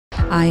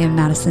I am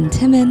Madison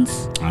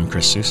Timmons. I'm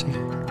Chris Susie.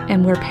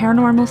 And we're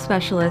paranormal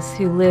specialists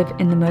who live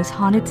in the most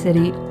haunted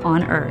city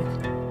on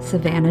earth,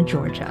 Savannah,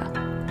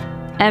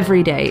 Georgia.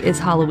 Every day is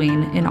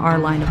Halloween in our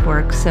line of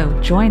work, so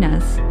join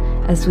us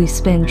as we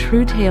spin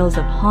true tales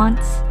of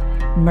haunts,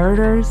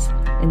 murders,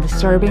 and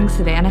disturbing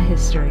Savannah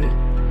history.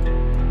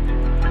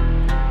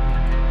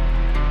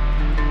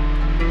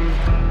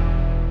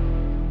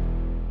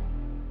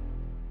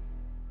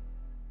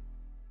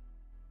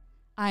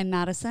 I'm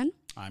Madison.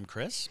 I'm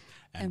Chris.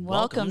 And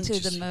welcome to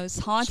the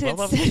most haunted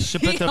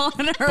city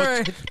on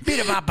earth.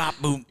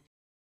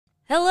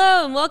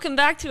 Hello, and welcome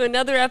back to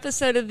another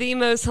episode of The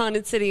Most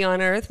Haunted City on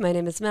Earth. My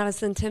name is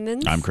Madison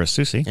Timmons. I'm Chris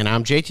Susie. And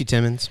I'm JT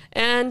Timmons.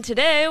 And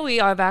today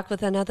we are back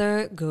with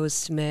another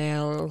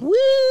Ghostmail. Woo!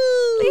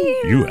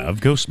 You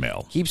have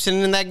Ghostmail. Keep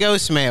sending in that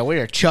Ghostmail. We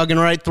are chugging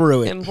right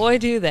through it. And boy,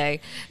 do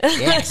they.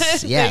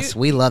 Yes,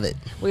 we love it.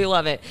 We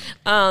love it.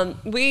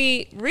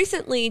 We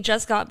recently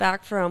just got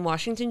back from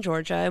Washington,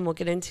 Georgia, and we'll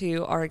get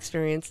into our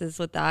experiences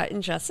with that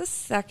in just a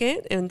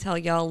second and tell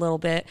y'all a little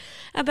bit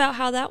about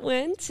how that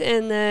went.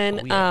 And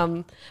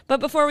then, but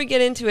before we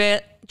get into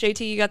it,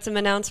 JT, you got some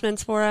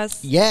announcements for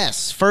us?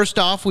 Yes. First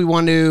off, we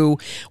want to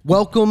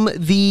welcome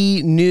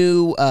the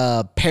new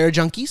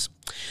Parajunkies.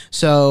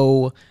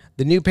 So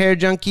the new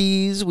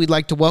Parajunkies we'd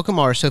like to welcome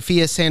are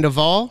Sophia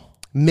Sandoval,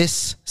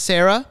 Miss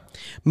Sarah,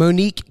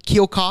 Monique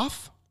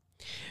Kielkoff,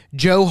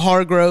 Joe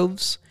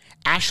Hargroves,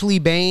 Ashley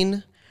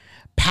Bain,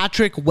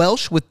 Patrick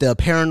Welsh with the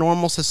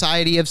Paranormal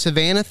Society of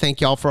Savannah. Thank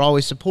y'all for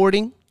always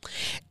supporting.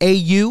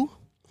 AU,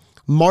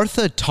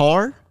 Martha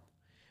Tarr,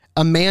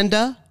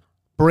 Amanda,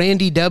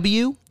 Brandy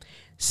W.,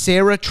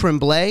 Sarah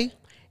Tremblay,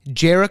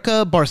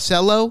 Jerica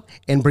Barcelo,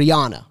 and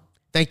Brianna.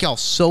 Thank y'all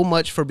so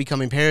much for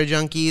becoming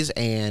Parajunkies,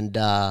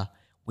 and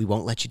we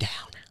won't let you down.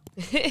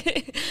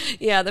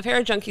 Yeah, the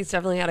Parajunkies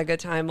definitely had a good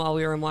time while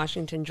we were in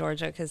Washington,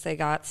 Georgia, because they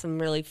got some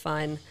really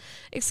fun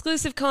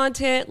exclusive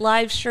content,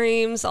 live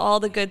streams, all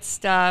the good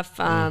stuff.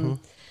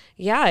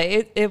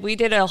 Yeah, we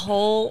did a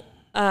whole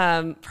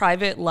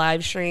private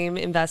live stream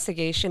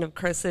investigation of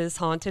Chris's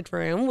haunted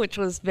room, which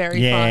was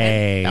very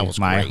Yay, fun. That was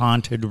my great.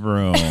 haunted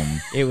room.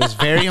 It was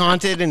very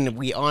haunted, and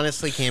we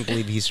honestly can't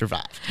believe he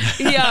survived.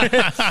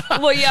 Yeah.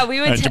 Well, yeah,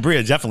 we would.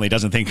 Debria definitely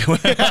doesn't think.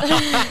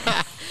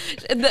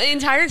 The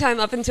entire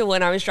time up until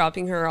when I was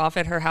dropping her off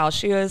at her house,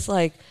 she was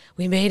like,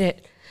 "We made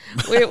it.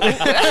 We're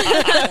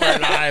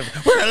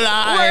alive. We're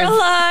alive. We're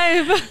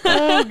alive."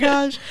 Oh,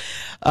 gosh.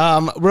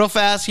 Real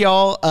fast,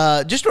 y'all.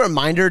 Just a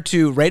reminder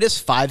to rate us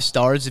 5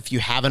 stars if you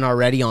haven't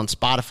already on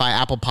Spotify,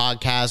 Apple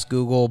Podcasts,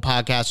 Google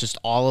Podcasts, just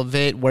all of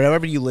it.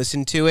 Wherever you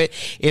listen to it,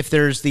 if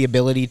there's the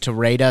ability to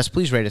rate us,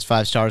 please rate us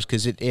 5 stars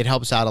because it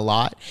helps out a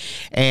lot.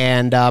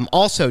 And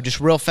also, just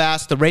real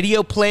fast, the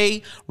radio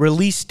play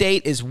release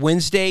date is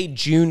Wednesday,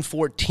 June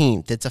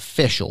 14th. It's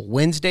official.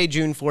 Wednesday,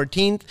 June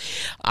 14th.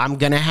 I'm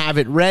going to have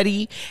it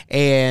ready,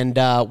 and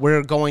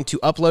we're going to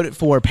upload it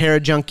for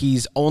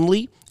Parajunkies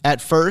only at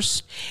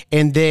first,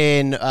 and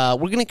then we're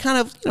going to kind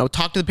of,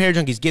 talk to the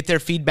Parajunkies, get their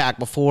feedback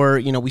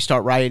before, we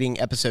start writing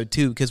episode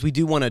 2, because we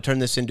do want to turn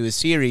this into a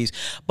series,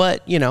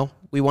 but,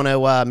 we want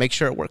to make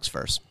sure it works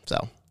first.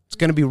 So it's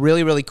going to be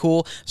really, really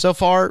cool. So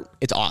far,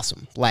 it's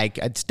awesome. Like,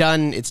 it's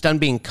done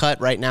being cut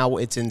right now.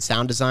 It's in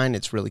sound design.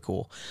 It's really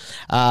cool.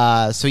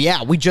 So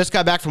yeah, we just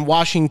got back from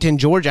Washington,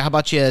 Georgia. How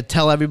about you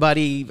tell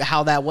everybody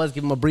how that was?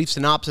 Give them a brief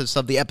synopsis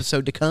of the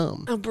episode to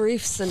come. A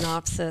brief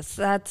synopsis.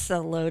 That's a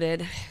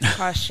loaded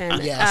question.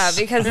 Yes.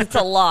 Because it's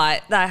a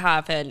lot that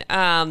happened.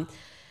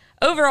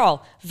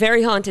 Overall,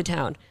 very haunted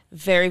town.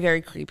 Very,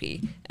 very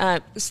creepy.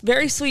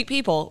 Very sweet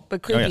people,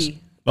 but creepy.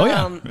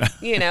 Oh,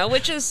 yes.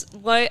 Which is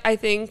what I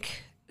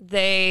think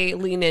they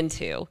lean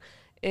into,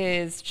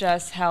 is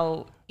just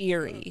how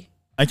eerie.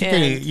 I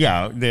think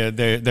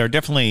they're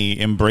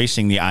definitely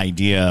embracing the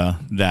idea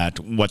that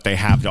what they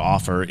have to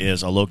offer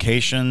is a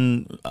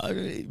location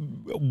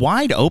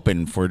wide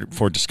open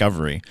for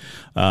discovery.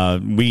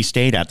 We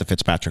stayed at the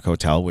Fitzpatrick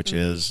Hotel, which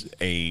is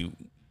a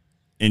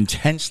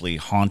intensely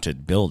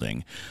haunted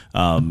building.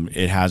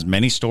 It has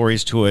many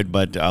stories to it,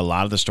 but a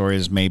lot of the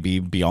stories may be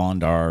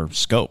beyond our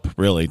scope,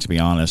 really, to be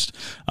honest.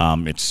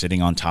 It's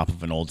sitting on top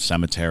of an old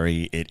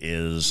cemetery. It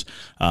is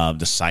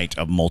the site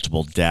of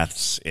multiple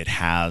deaths. It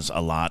has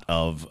a lot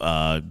of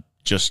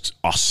just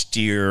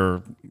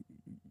austere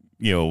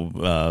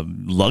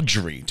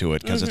luxury to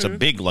it, because it's a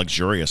big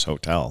luxurious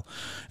hotel.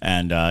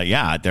 And we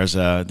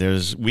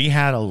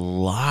had a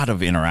lot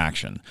of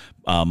interaction,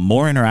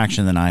 more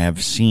interaction than I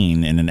have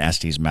seen in an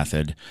Estes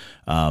method.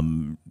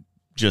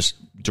 Just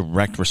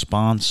direct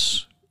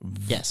response.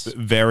 Yes.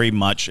 Very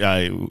much.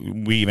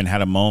 We even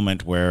had a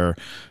moment where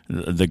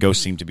the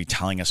ghost seemed to be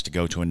telling us to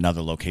go to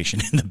another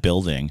location in the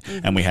building,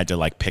 and we had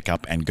to pick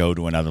up and go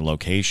to another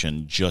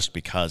location just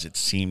because it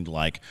seemed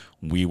like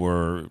we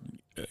were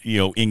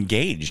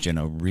engaged in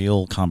a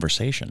real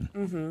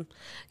conversation.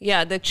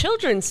 Yeah, the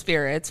children's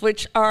spirits,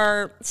 which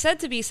are said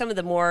to be some of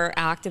the more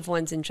active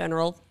ones in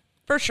general,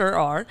 for sure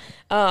are.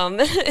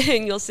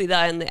 And you'll see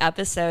that in the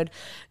episode.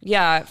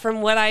 Yeah,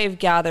 from what I've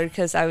gathered,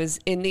 because I was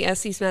in the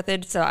Estes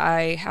method, so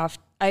I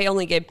I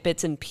only get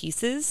bits and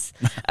pieces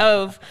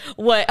of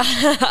what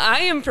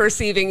I am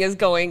perceiving is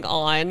going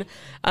on,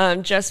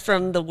 just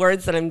from the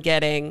words that I'm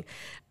getting.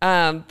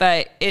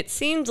 But it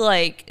seemed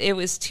like it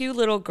was two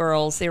little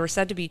girls. They were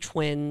said to be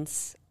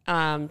twins,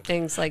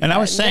 things like that. And I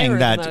was saying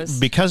that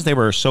because they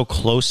were so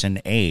close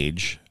in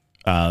age,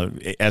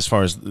 as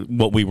far as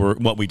what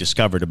we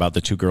discovered about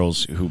the two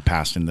girls who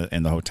passed in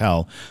the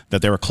hotel,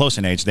 that they were close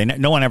in age.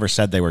 No one ever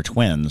said they were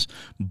twins,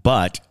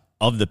 but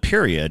of the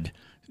period,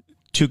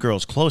 two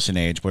girls close in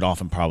age would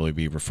often probably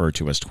be referred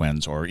to as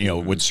twins, or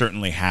would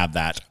certainly have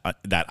that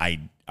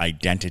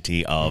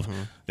identity of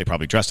they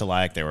probably dressed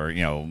alike. They were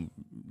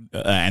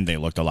and they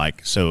looked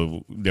alike.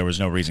 So there was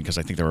no reason, because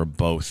I think they were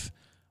both.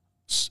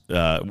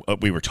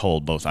 We were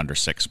told both under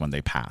 6 when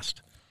they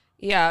passed.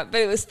 Yeah,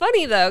 but it was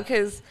funny though,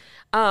 because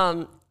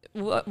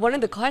one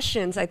of the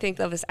questions I think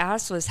that was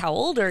asked was, how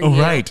old are you? Oh,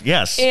 right,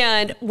 yes.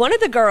 And one of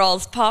the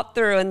girls popped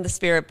through in the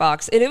spirit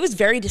box, and it was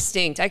very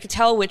distinct. I could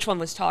tell which one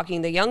was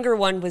talking. The younger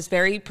one was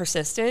very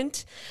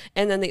persistent,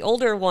 and then the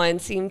older one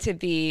seemed to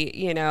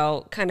be,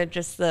 kind of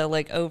just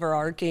the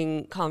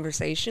overarching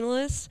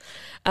conversationalist.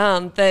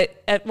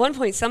 But at one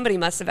point, somebody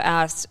must have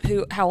asked,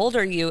 how old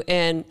are you?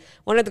 And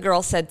one of the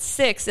girls said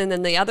 6, and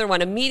then the other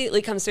one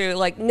immediately comes through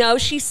no,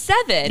 she's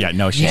 7. Yeah,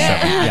 no, she's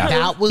 7. Yeah.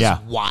 That was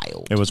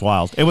wild. It was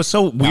wild. It was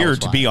so weird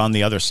to be on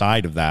the other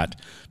side of that,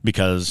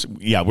 because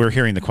we're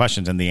hearing the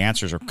questions and the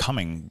answers are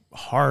coming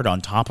hard on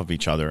top of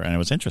each other, and it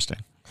was interesting.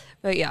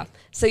 But yeah,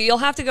 so you'll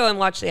have to go and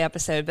watch the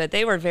episode, but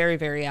they were very,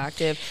 very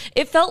active.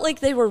 It felt like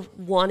they were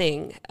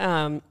wanting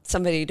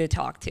somebody to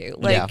talk to.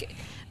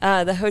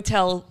 The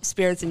hotel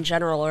spirits in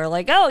general are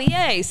like, oh,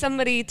 yay,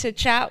 somebody to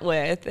chat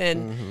with.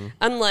 And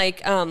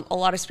unlike a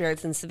lot of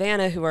spirits in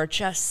Savannah who are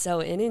just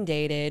so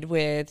inundated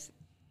with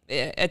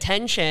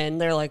attention,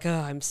 they're like, oh,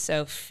 I'm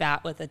so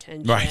fat with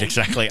attention. Right,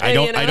 exactly. I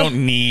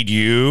don't need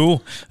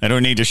you. I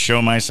don't need to show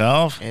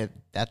myself.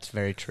 That's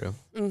very true.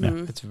 Yeah.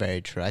 That's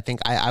very true. I think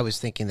I was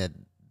thinking that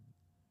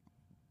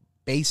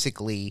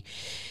basically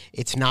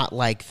it's not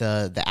like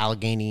the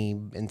Allegheny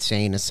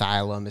Insane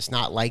Asylum. It's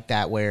not like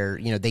that where,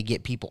 they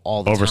get people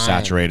all the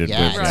oversaturated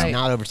time. with It's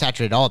not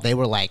oversaturated at all. They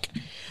were like,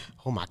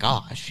 oh my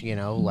gosh,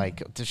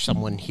 there's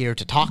someone here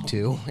to talk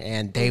to,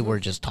 and they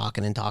were just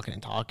talking and talking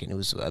and talking. It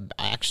was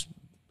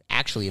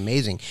actually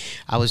amazing.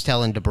 I was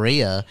telling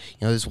Debria,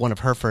 it was one of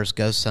her first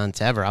ghost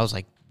hunts ever. I was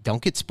like,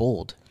 don't get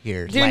spoiled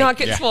here. Do not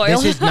get spoiled.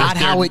 This is not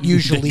how it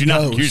usually goes.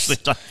 Not usually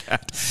like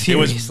that. Seriously. It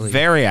was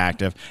very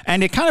active.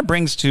 And it kind of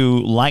brings to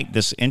light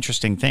this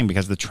interesting thing,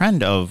 because the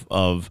trend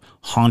of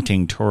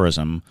haunting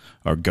tourism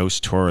or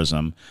ghost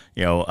tourism,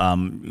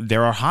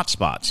 there are hot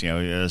spots,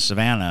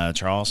 Savannah,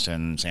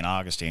 Charleston, St.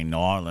 Augustine, New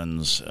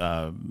Orleans,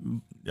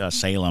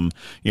 Salem,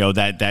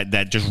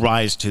 that just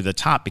rise to the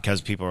top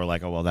because people are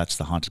like, oh, well, that's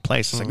the haunted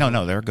place. It's like,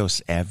 no, there are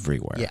ghosts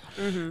everywhere. Yeah.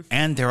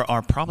 And there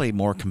are probably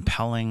more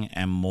compelling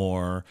and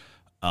more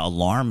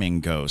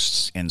alarming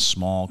ghosts in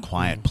small,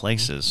 quiet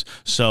places.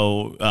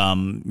 So,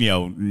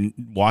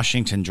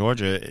 Washington,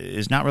 Georgia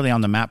is not really on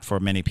the map for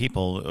many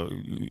people,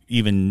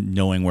 even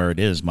knowing where it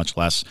is, much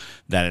less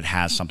that it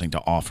has something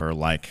to offer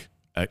like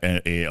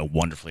a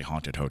wonderfully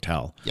haunted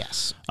hotel.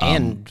 Yes.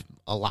 And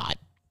a lot.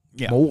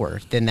 Yeah.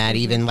 More than that,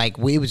 even it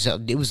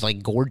was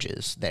like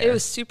gorgeous there. It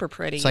was super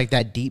pretty. It's like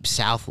that deep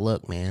South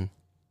look, man.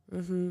 So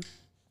it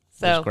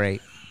was great.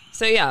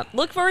 So yeah,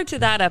 look forward to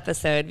that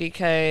episode,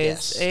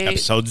 because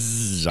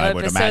episodes, I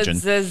would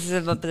imagine.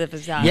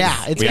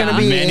 Yeah, it's going to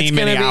be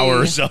many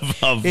hours of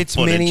it's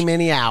footage.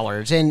 many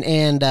hours,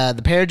 and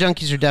the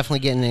Parajunkies are definitely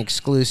getting an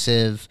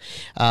exclusive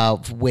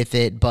with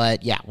it.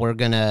 But yeah, we're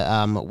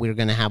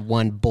gonna have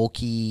one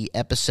bulky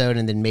episode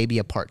and then maybe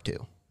a part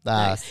 2.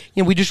 Nice.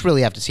 We just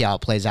really have to see how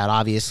it plays out.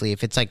 Obviously,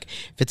 if it's like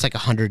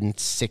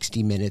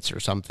 160 minutes or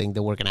something,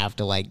 then we're gonna have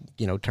to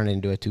turn it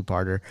into a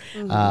 2-parter.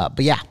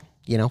 But yeah,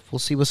 we'll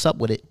see what's up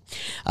with it.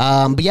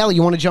 But yeah,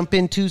 you want to jump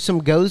into some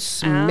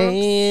ghost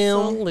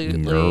mail?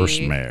 Absolutely.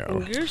 Ghost mail.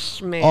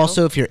 Ghost mail.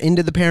 Also, if you're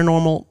into the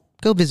paranormal,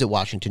 go visit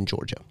Washington,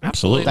 Georgia.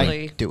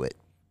 Absolutely. Do it.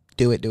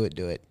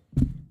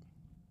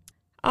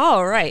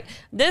 All right.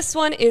 This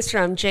one is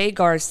from Jay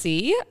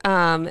Garcia.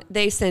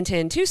 They sent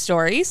in 2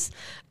 stories.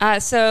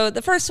 So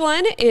the first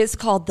one is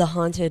called The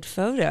Haunted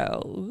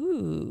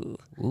Photo.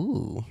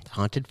 Ooh,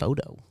 Haunted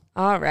Photo.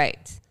 All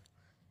right.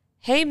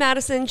 Hey,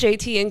 Madison,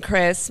 JT, and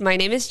Chris. My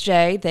name is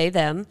Jay, they,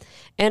 them,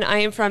 and I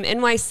am from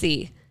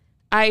NYC.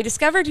 I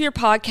discovered your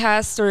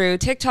podcast through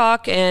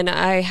TikTok, and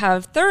I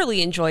have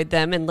thoroughly enjoyed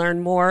them and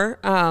learned more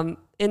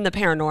in the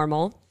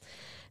paranormal.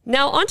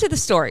 Now, on to the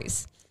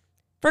stories.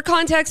 For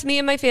context, me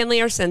and my family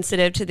are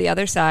sensitive to the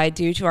other side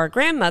due to our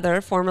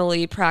grandmother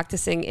formerly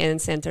practicing in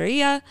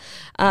Santeria.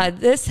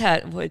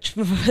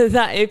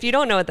 If you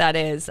don't know what that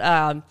is,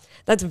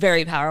 that's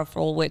very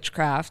powerful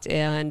witchcraft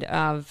and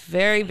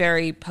very,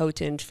 very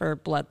potent for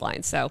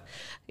bloodlines. So,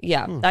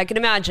 yeah, I can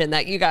imagine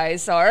that you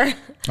guys are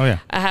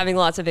having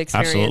lots of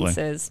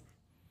experiences.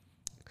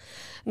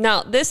 Absolutely.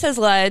 Now, this has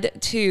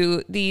led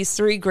to these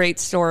 3 great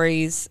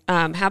stories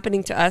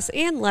happening to us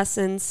and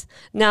lessons.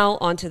 Now,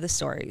 on to the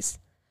stories.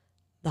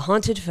 The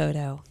Haunted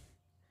Photo.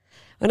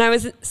 When I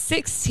was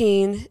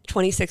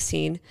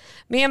 2016,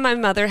 me and my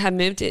mother had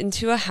moved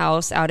into a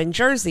house out in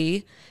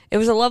Jersey. It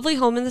was a lovely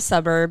home in the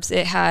suburbs.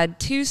 It had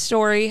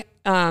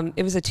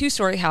it was a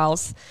 2-story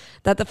house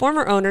that the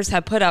former owners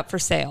had put up for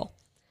sale.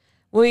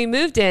 When we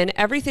moved in,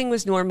 everything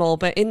was normal,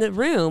 but in the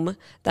room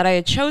that I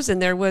had chosen,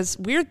 there was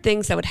weird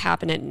things that would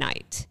happen at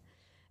night.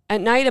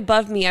 At night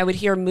above me, I would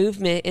hear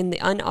movement in the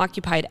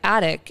unoccupied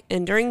attic,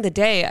 and during the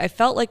day, I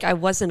felt like I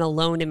wasn't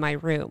alone in my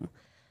room.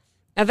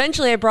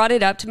 Eventually, I brought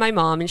it up to my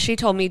mom, and she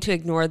told me to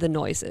ignore the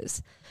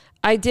noises.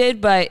 I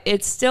did, but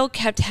it still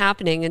kept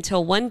happening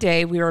until one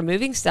day we were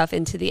moving stuff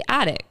into the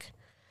attic.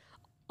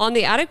 On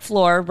the attic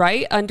floor,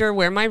 right under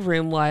where my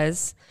room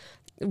was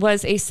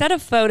a set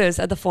of photos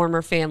of the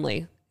former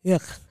family.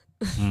 Yuck.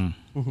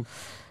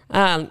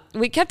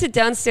 We kept it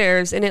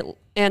downstairs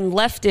and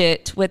left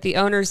it with the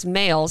owner's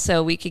mail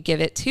so we could give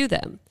it to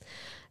them.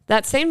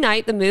 That same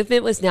night, the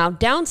movement was now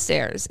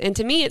downstairs, and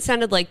to me, it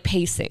sounded like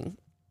pacing.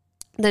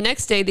 The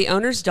next day, the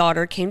owner's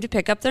daughter came to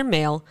pick up their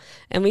mail,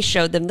 and we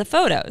showed them the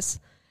photos.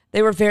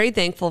 They were very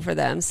thankful for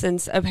them,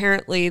 since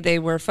apparently they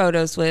were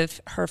photos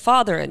with her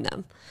father in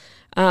them.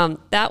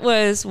 That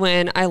was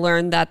when I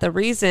learned that the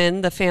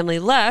reason the family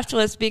left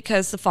was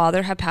because the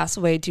father had passed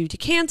away due to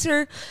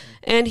cancer,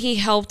 and he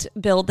helped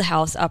build the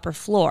house upper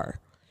floor.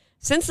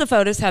 Since the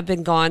photos have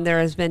been gone, there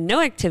has been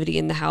no activity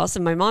in the house,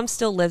 and my mom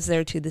still lives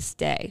there to this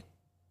day.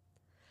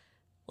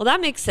 Well,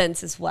 that makes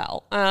sense as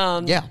well.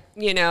 Yeah.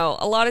 You know,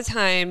 a lot of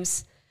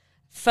times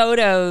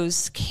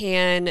photos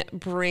can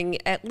bring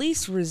at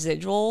least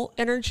residual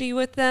energy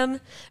with them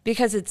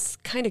because it's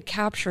kind of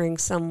capturing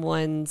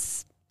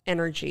someone's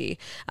energy.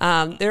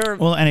 And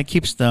it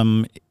keeps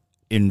them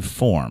in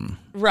form.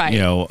 Right. You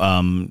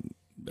know,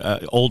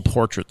 old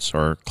portraits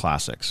are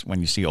classics.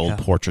 When you see old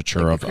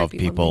portraiture Like of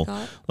people,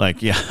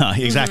 like, yeah,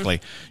 exactly.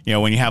 You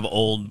know, when you have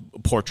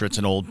old portraits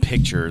and old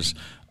pictures,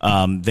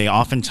 they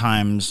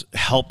oftentimes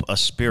help a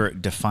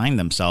spirit define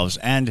themselves.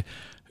 And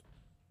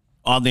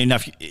oddly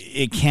enough,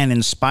 it can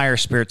inspire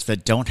spirits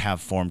that don't have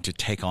form to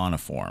take on a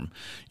form.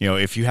 You know,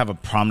 if you have a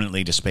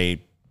prominently displayed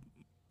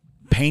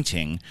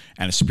painting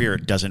and a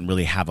spirit doesn't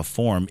really have a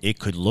form, it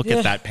could look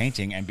at that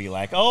painting and be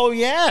like, "Oh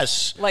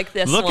yes, like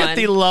this look one. at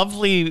the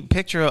lovely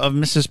picture of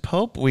Mrs.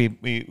 Pope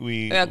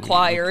we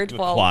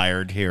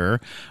acquired here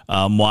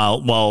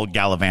while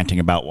gallivanting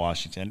about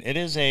Washington." It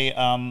is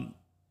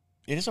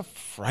a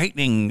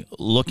frightening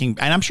looking,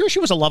 and I'm sure she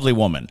was a lovely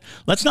woman.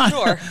 Let's not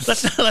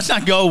let's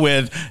not go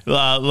with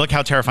look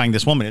how terrifying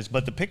this woman is,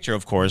 but the picture,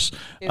 of course,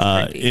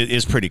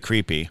 is pretty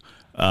creepy.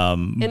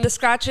 And the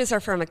scratches are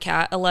from a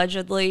cat,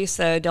 allegedly,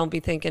 so don't be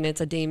thinking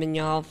it's a demon,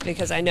 y'all,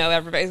 because I know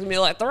everybody's going to be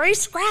like, 3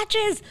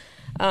 scratches!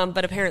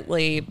 But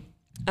apparently...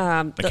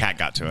 the cat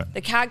got to it.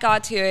 The cat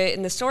got to it,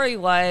 and the story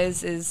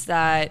is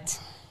that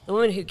the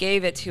woman who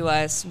gave it to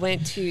us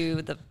went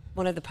to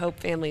one of the Pope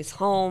family's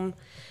home,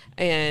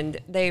 and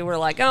they were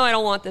like, "Oh, I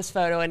don't want this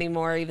photo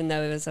anymore," even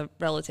though it was a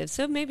relative.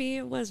 So maybe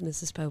it was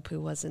Mrs. Pope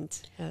who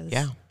wasn't as...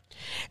 Yeah.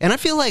 And I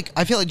feel like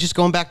just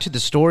going back to the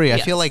story,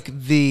 yes. I feel like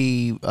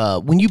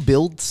when you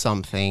build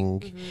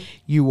something,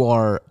 you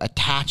are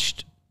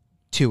attached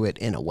to it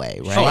in a way,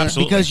 right? Oh,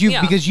 absolutely.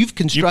 Because you've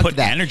constructed put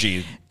that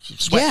energy,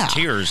 sweat,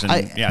 tears,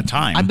 and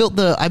time. I built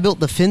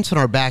the fence in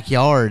our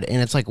backyard,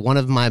 and it's like one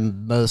of my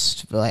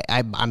most.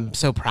 I'm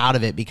so proud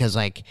of it because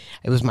like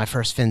it was my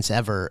first fence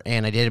ever,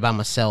 and I did it by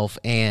myself.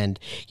 And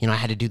you know I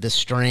had to do the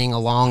string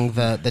along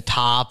the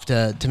top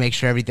to make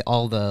sure everything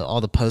all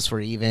the posts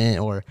were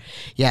even.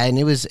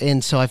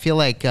 And so I feel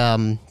like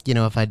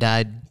if I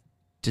died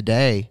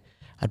today,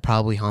 I'd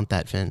probably haunt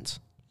that fence.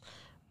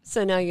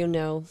 So now you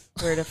know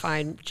where to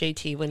find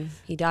JT when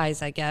he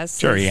dies, I guess.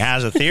 Sure, he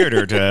has a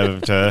theater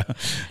to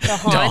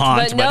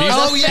haunt, but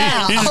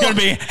he's going to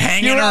be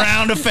hanging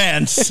around a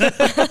fence.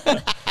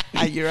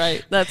 You're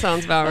right. That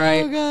sounds about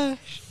right. Oh, gosh.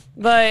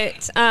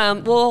 But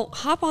we'll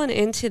hop on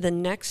into the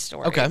next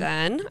story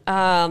then.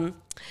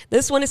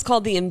 This one is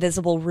called The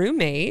Invisible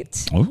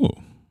Roommate. Ooh.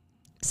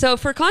 So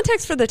for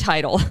context for the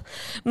title,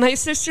 my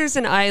sisters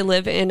and I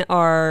live in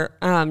our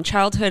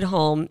childhood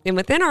home, and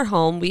within our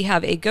home, we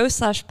have a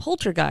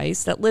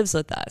ghost/poltergeist that lives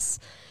with us.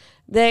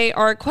 They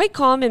are quite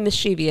calm and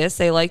mischievous.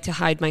 They like to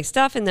hide my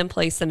stuff and then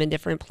place them in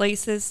different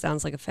places.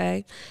 Sounds like a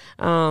fae.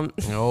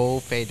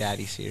 No fae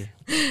daddies here.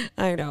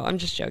 I know. I'm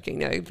just joking.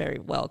 No, it very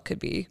well could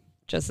be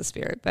just a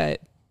spirit, but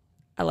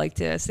I like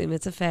to assume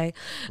it's a fae.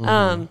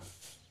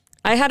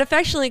 I had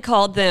affectionately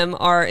called them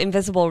our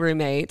invisible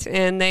roommate,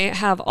 and they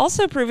have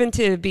also proven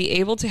to be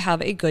able to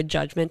have a good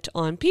judgment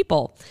on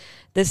people.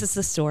 This is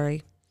the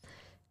story.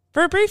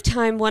 For a brief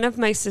time, one of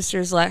my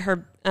sisters let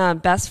her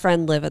best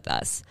friend live with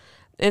us,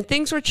 and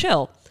things were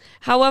chill.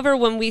 However,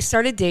 when we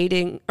started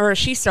dating, or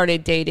she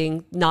started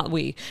dating, not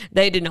we,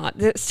 they did not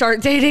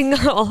start dating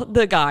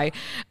the guy.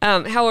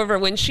 However,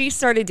 when she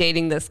started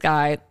dating this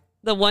guy,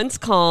 the once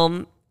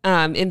calm,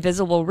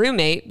 invisible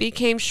roommate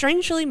became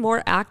strangely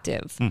more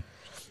active.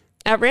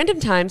 At random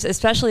times,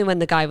 especially when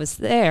the guy was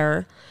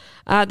there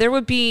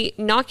would be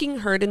knocking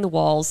heard in the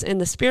walls,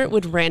 and the spirit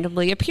would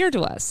randomly appear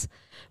to us.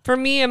 For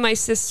me and my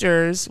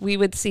sisters, we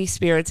would see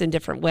spirits in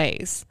different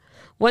ways.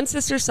 One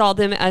sister saw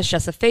them as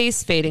just a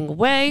face fading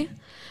away.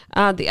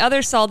 The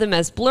other saw them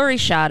as blurry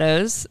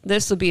shadows.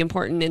 This would be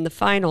important in the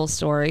final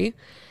story.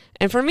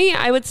 And for me,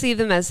 I would see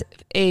them as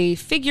a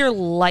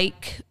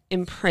figure-like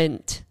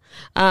imprint,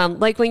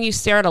 like when you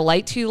stare at a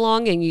light too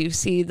long and you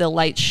see the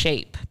light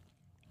shape.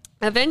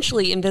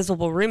 Eventually,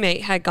 Invisible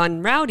Roommate had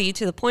gone rowdy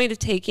to the point of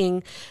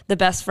taking the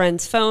best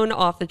friend's phone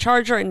off the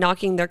charger and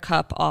knocking their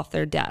cup off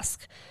their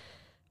desk.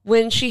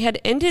 When she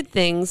had ended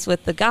things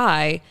with the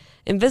guy,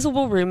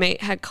 Invisible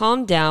Roommate had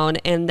calmed down,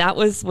 and that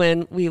was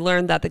when we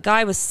learned that the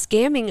guy was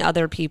scamming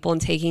other people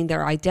and taking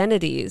their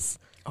identities.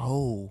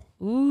 Oh.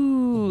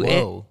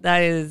 Ooh,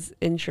 that is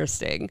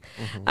interesting.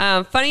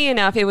 Funny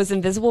enough, it was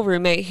Invisible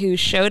Roommate who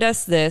showed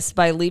us this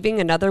by leaving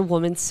another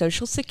woman's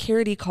social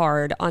security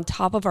card on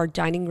top of our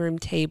dining room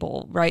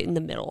table, right in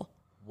the middle.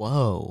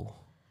 Whoa.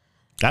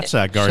 That's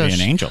a guardian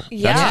angel.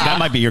 Yeah. That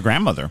might be your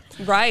grandmother.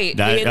 Right.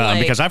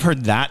 Because I've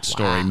heard that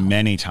story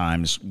many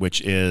times,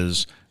 which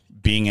is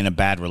being in a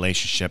bad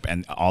relationship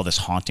and all this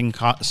haunting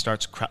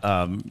starts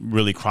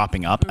really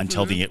cropping up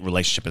until the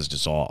relationship is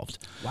dissolved.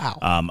 Wow.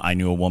 I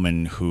knew a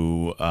woman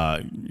who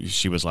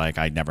she was like,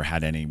 I'd never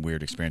had any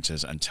weird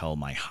experiences until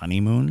my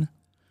honeymoon.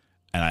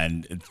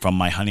 And from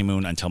my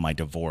honeymoon until my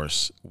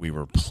divorce, we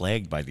were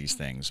plagued by these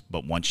things.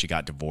 But once she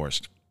got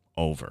divorced,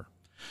 over.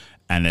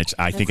 And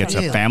I think it's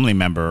a family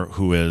member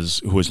who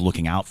is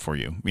looking out for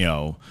you,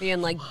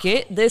 being like,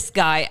 get this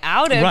guy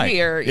out of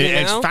here.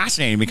 It's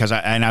fascinating because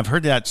I've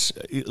heard that,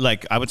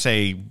 like, I would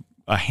say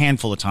a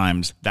handful of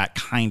times that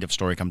kind of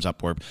story comes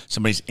up where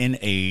somebody's in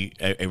a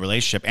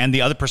relationship and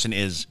the other person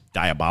is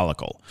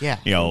diabolical,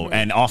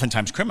 and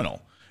oftentimes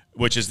criminal,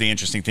 which is the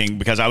interesting thing,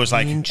 because I was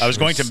like, I was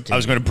going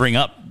to bring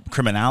up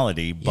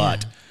criminality,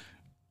 but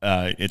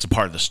it's a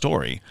part of the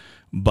story.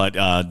 But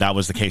that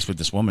was the case with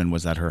this woman,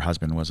 was that her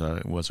husband was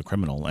a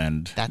criminal,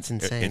 and that's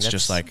insane. It's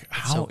just like,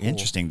 how so cool.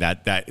 interesting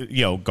that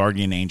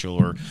guardian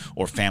angel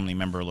or family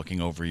member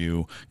looking over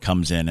you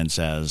comes in and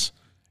says,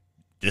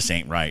 "This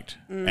ain't right,"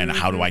 and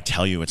how do I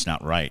tell you it's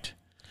not right?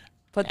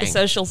 Put the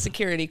social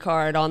security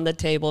card on the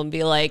table and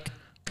be like,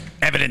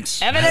 evidence.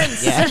 Get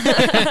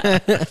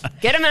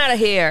him out of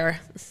here.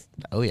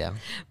 Oh yeah.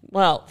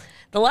 Well,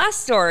 the last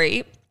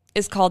story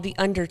is called The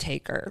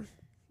Undertaker.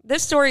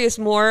 This story is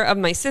more of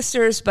my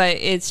sister's, but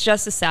it's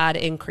just as sad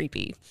and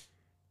creepy.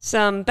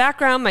 Some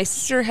background: my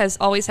sister has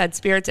always had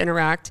spirits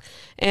interact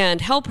and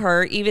help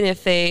her, even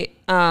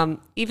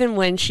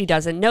when she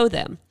doesn't know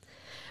them.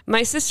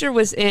 My sister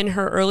was in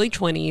her early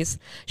 20s.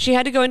 She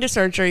had to go into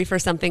surgery for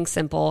something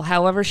simple.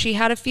 However, she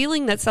had a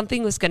feeling that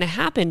something was going to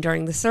happen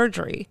during the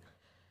surgery.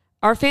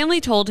 Our family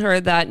told her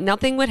that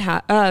nothing would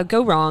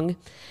go wrong,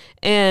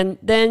 and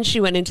then she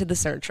went into the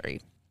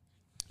surgery.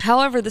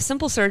 However, the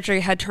simple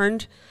surgery had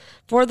turned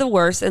for the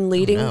worse and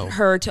leading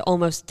her to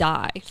almost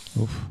die.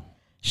 Oof.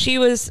 She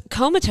was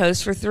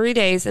comatose for 3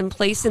 days and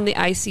placed in the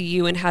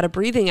ICU and had a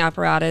breathing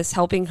apparatus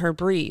helping her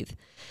breathe.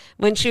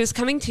 When she was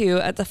coming to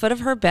at the foot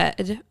of her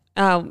bed,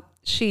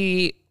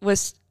 she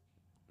was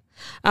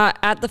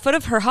at the foot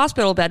of her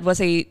hospital bed was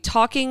a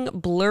talking,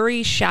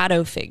 blurry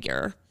shadow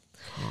figure.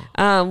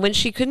 While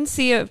she couldn't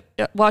see a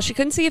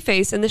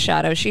face in the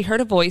shadow, she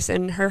heard a voice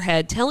in her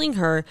head telling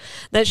her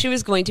that she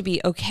was going to be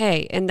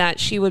okay and that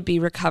she would be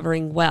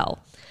recovering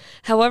well.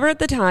 However, at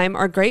the time,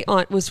 our great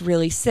aunt was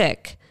really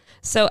sick.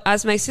 So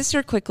as my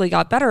sister quickly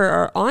got better,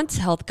 our aunt's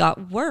health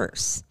got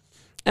worse.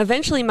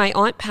 Eventually, my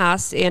aunt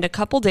passed, and a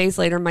couple days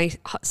later, my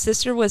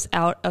sister was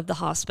out of the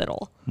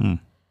hospital.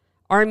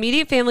 Our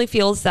immediate family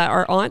feels that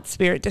our aunt's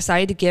spirit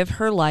decided to give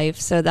her life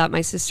so that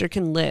my sister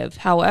can live.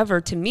 However,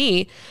 to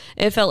me,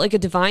 it felt like a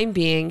divine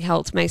being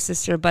helped my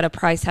sister, but a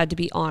price had to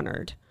be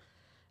honored.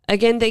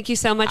 Again, thank you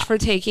so much for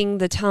taking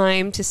the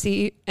time to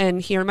see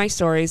and hear my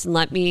stories, and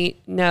let me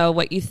know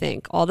what you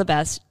think. All the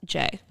best,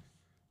 Jay.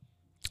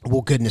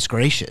 Well, goodness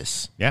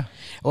gracious. Yeah.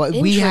 Well,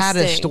 we had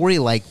a story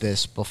like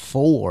this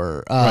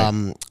before,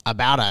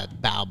 about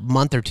a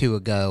month or two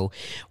ago,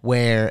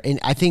 where, and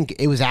I think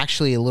it was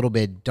actually a little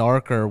bit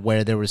darker,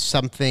 where there was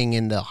something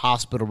in the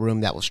hospital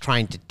room that was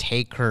trying to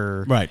take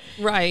her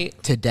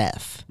to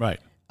death. Right.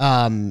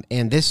 And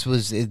this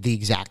was the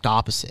exact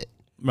opposite.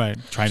 Right.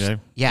 Trying to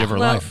give her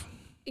life.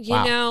 You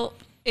know,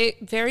 it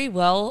very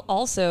well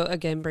also,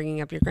 again, bringing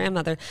up your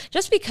grandmother,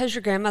 just because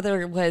your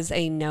grandmother was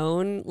a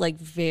known, like,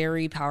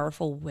 very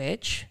powerful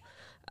witch,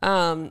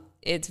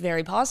 it's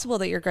very possible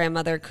that your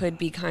grandmother could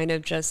be kind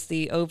of just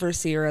the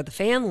overseer of the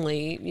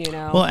family,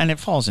 Well, and it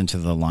falls into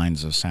the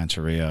lines of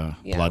Santeria,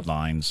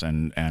 bloodlines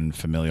and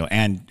familial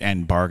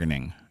and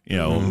bargaining,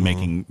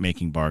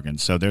 making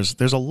bargains. So there's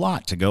a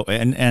lot to go.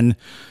 And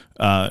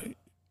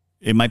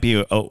it might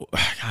be,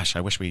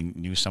 I wish we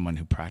knew someone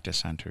who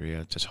practiced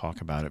Santeria to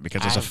talk about it,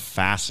 because it's a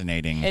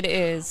fascinating. It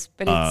is,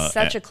 but it's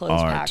such a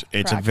close practice.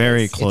 It's a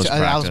very close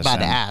practice. I was about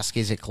to ask,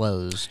 is it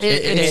closed?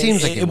 It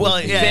seems like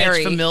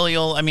it's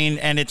familial. I mean,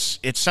 and it's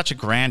such a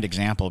grand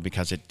example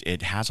because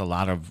it has a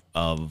lot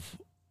of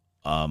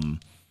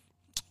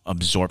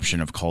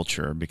absorption of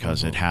culture,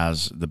 because it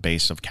has the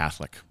base of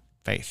Catholic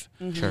faith.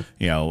 Sure.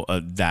 You know,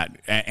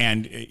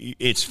 and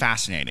it's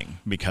fascinating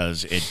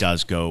because it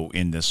does go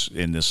in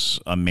this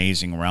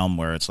amazing realm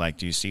where it's like,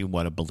 do you see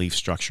what a belief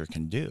structure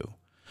can do?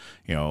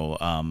 You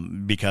know,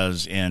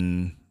 because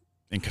in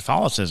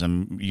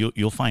Catholicism,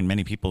 you'll find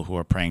many people who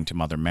are praying to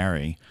Mother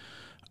Mary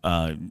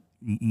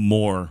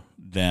more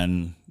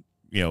than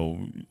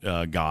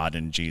God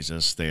and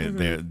Jesus.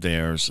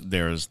 There's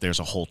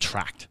a whole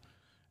tract.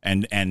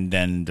 And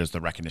then there's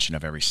the recognition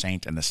of every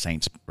saint and the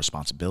saint's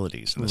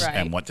responsibilities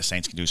and what the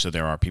saints can do. So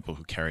there are people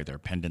who carry their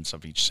pendants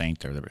of each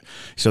saint.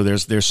 So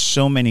there's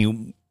so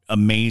many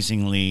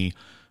amazingly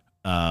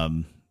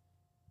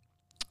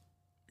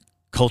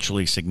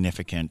culturally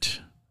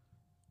significant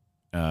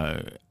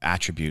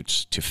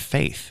attributes to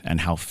faith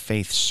and how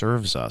faith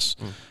serves us.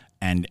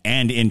 And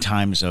in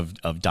times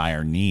of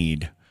dire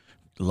need,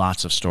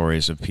 lots of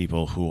stories of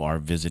people who are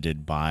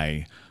visited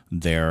by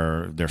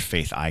their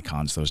faith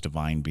icons, those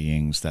divine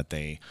beings that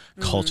they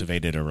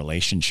cultivated a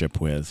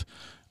relationship with.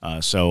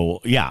 So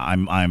yeah,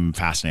 I'm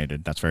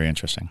fascinated. That's very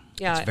interesting.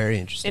 Yeah, it's very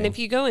interesting. And if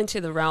you go into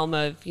the realm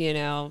of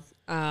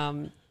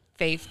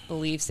faith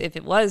beliefs, if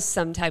it was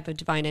some type of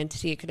divine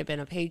entity, it could have been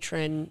a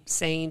patron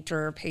saint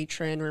or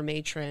patron or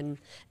matron,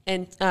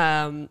 and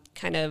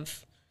kind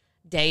of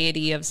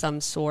deity of some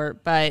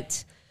sort.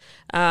 But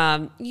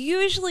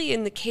usually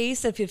in the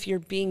case of if you're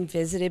being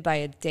visited by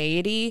a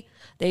deity,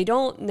 they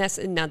don't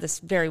necessarily, now this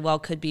very well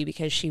could be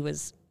because she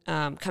was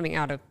coming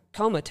out of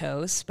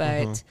comatose,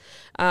 but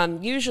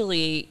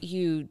usually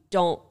you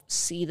don't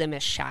see them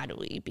as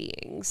shadowy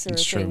beings or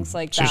things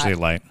like that. It's usually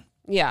light.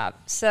 Yeah.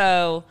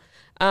 So,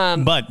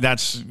 but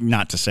that's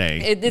not to say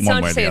it's one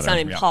not way to or say the it's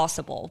other. not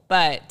impossible,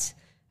 but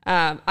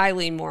I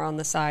lean more on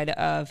the side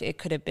of it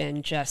could have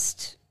been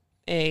just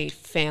a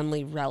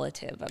family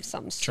relative of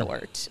some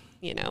sort,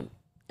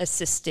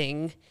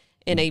 assisting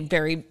in a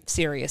very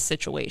serious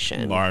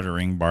situation.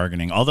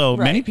 Bargaining. Although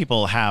many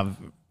people have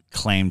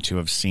claimed to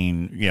have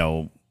seen,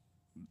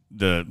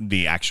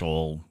 the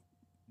actual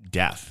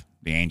death,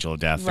 the angel of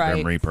death, the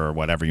Grim Reaper, or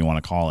whatever you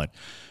want to call it.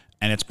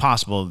 And it's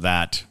possible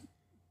that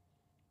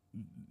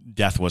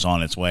death was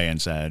on its way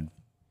and said,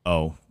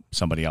 oh,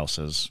 somebody else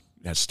has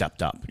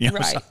stepped up.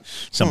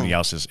 Somebody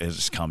else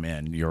has come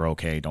in. You're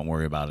okay. Don't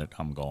worry about it.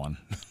 I'm going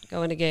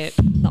to get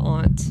the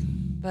aunt.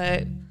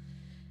 But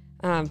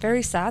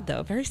very sad,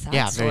 though. Very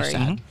sad story.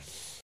 Very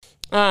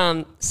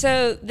sad.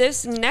 So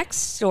this next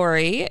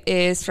story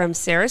is from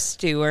Sarah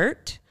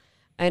Stewart,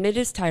 and it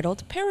is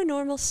titled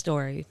Paranormal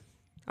Story,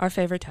 our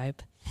favorite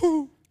type.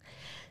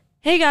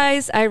 Hey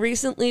guys, I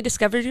recently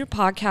discovered your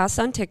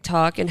podcast on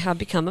TikTok and have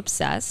become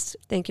obsessed.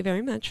 Thank you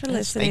very much for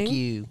listening. Thank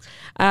you.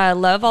 I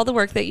love all the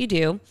work that you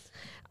do.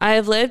 I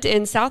have lived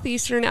in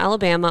southeastern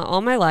Alabama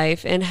all my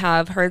life and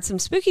have heard some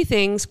spooky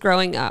things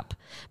growing up.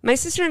 My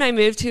sister and I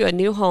moved to a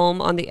new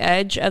home on the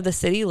edge of the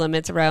city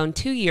limits around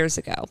 2 years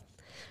ago.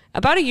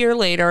 About a year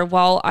later,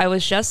 while it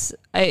was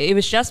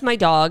just my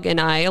dog and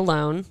I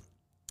alone,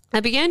 I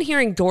began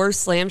hearing doors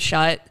slam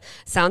shut,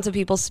 sounds of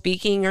people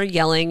speaking or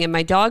yelling, and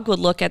my dog would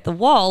look at the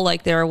wall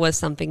like there was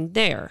something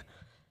there.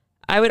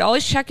 I would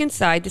always check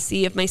inside to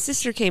see if my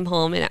sister came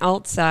home and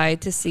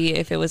outside to see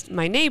if it was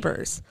my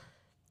neighbors.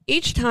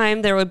 Each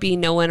time there would be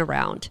no one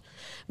around.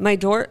 No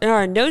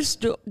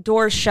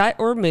doors shut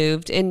or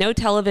moved, and no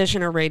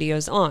television or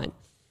radios on.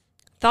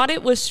 Thought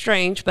it was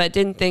strange, but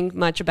didn't think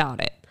much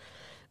about it.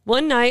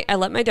 One night, I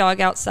let my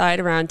dog outside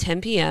around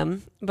 10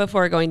 p.m.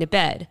 before going to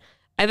bed.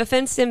 I have a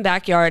fenced-in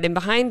backyard, and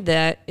behind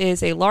that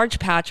is a large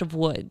patch of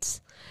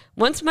woods.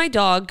 Once my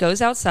dog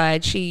goes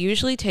outside, she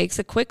usually takes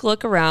a quick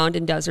look around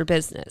and does her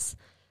business.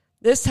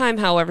 This time,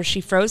 however,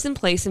 she froze in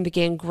place and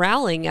began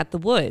growling at the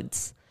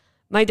woods.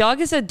 My dog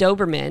is a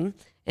Doberman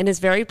and is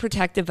very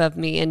protective of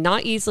me and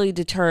not easily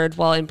deterred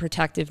while in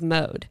protective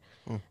mode.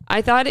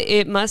 I thought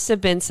it must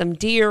have been some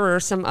deer or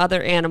some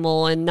other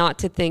animal and not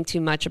to think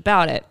too much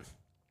about it.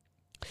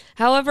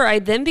 However, I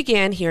then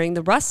began hearing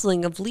the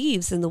rustling of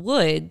leaves in the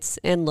woods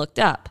and looked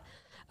up.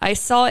 I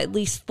saw at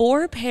least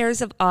 4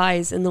 pairs of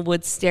eyes in the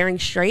woods staring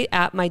straight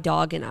at my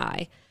dog and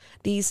I.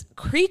 These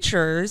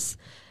creatures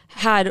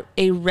had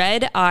a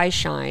red eye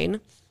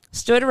shine,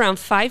 stood around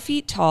 5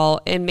 feet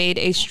tall, and made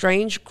a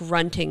strange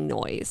grunting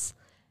noise.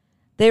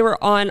 They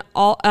were on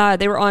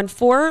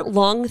 4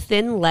 long,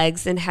 thin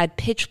legs and had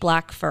pitch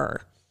black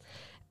fur.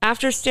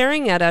 After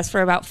staring at us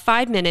for about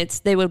 5 minutes,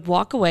 they would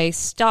walk away,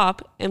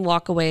 stop, and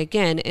walk away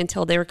again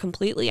until they were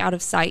completely out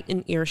of sight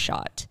and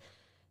earshot.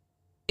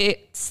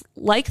 It's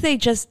like they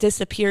just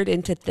disappeared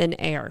into thin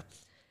air.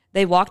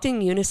 They walked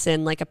in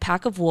unison like a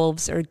pack of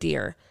wolves or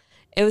deer.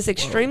 It was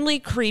extremely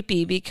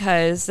creepy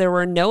because there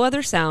were no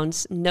other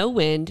sounds, no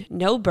wind,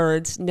 no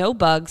birds, no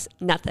bugs,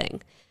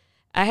 nothing.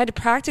 I had to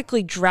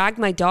practically drag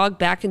my dog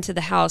back into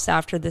the house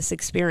after this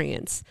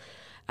experience.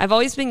 I've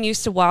always been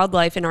used to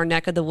wildlife in our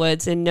neck of the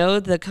woods and know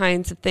the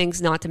kinds of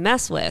things not to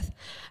mess with.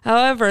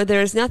 However,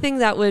 there is nothing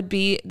that would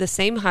be the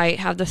same height,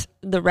 have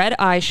the red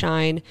eye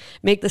shine,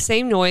 make the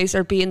same noise,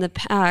 or be in the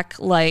pack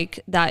like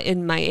that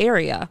in my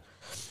area.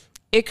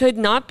 It could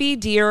not be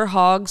deer,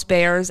 hogs,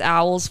 bears,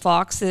 owls,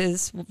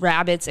 foxes,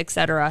 rabbits,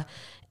 etc.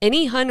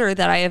 Any hunter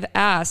that I have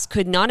asked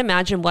could not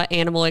imagine what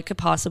animal it could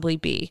possibly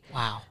be.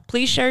 Wow.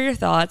 Please share your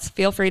thoughts.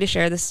 Feel free to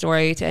share this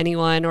story to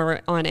anyone or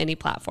on any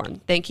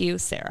platform. Thank you,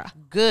 Sarah.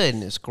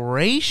 Goodness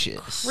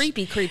gracious.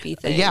 Creepy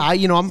thing. Yeah,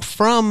 I'm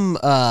from,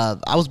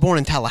 I was born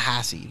in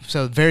Tallahassee,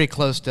 so very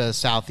close to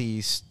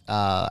southeast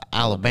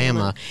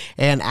Alabama.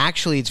 And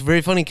actually, it's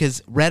very funny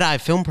because Red Eye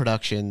Film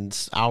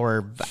Productions,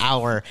 our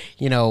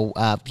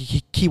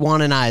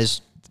Kiwan and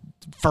I's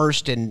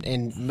first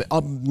and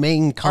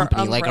main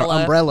company, like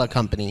our umbrella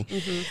company,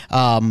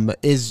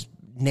 is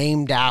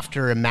named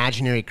after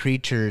imaginary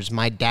creatures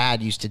my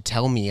dad used to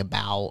tell me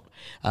about,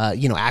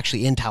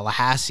 actually in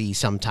Tallahassee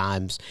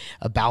sometimes,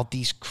 about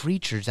these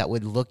creatures that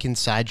would look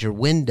inside your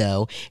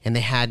window, and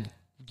they had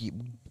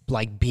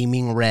like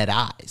beaming red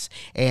eyes.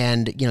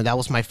 And, that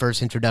was my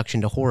first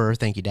introduction to horror.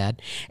 Thank you, Dad.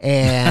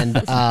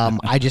 And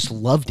I just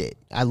loved it.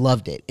 I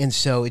loved it. And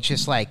so it's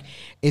just like,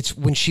 it's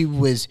when she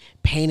was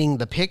painting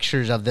the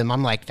pictures of them,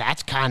 I'm like,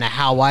 that's kind of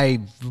how I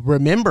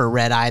remember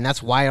Red Eye. And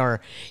that's why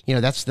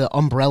that's the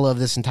umbrella of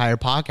this entire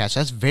podcast.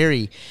 That's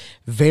very,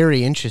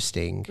 very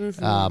interesting.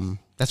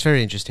 That's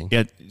very interesting.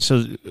 Yeah.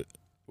 So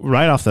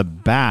right off the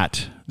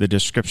bat, the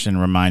description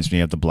reminds me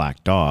of the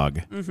black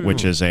dog,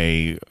 which is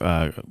a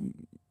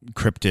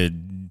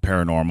cryptid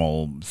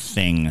paranormal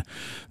thing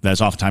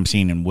that's oftentimes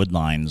seen in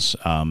woodlines.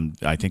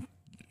 I think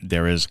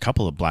there is a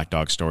couple of black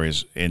dog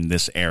stories in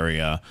this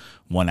area,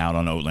 one out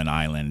on Oatland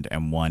Island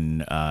and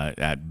one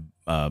at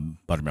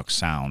Buttermilk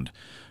Sound.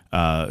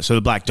 So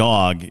the black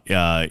dog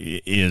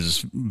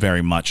is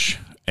very much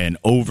an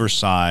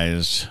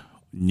oversized,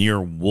 near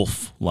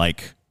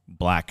wolf-like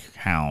black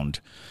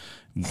hound.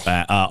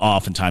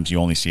 Oftentimes you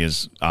only see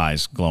his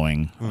eyes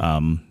glowing.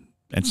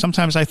 And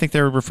sometimes I think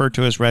they're referred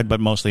to as red,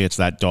 but mostly it's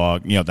that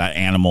dog, that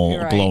animal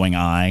glowing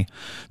eye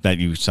that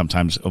you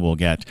sometimes will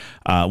get.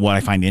 What I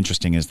find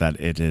interesting is that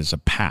it is a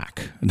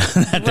pack,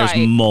 that there's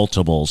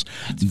multiples.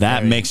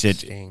 That makes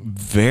it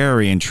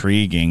very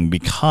intriguing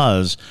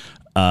because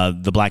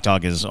the black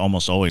dog is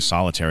almost always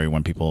solitary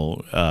when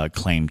people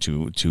claim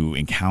to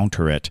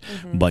encounter it.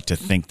 But to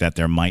think that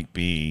there might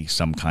be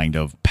some kind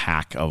of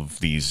pack of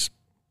these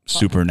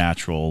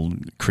supernatural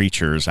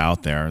creatures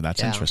out there,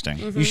 that's interesting.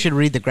 You should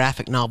read the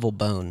graphic novel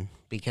Bone,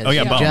 because Bone.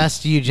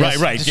 you just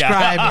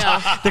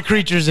described the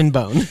creatures in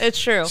Bone.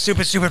 It's true.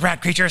 Super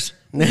rad creatures.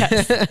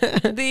 Yes.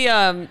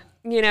 The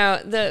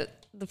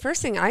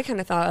first thing I kind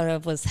of thought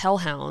of was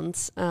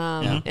hellhounds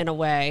in a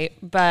way,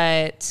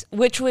 but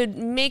which would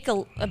make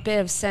a bit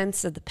of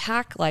sense of the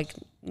pack-like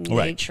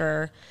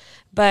nature.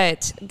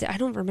 But I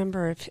don't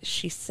remember if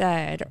she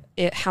said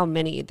how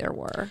many there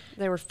were.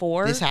 There were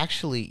 4? This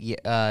actually,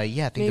 I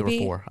think there were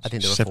 4. I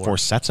think there were 4. 4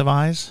 sets of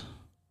eyes?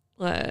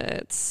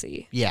 Let's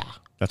see. Yeah.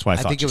 That's why I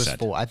thought think it was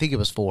 4. I think it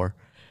was 4.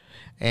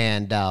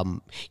 And,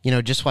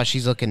 just while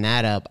she's looking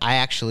that up, I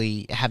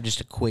actually have just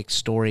a quick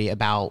story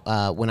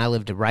about when I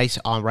lived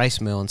on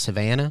Rice Mill in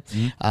Savannah.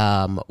 When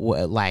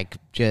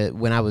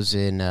I was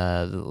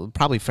in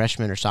probably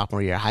freshman or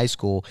sophomore year of high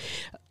school,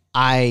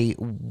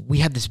 we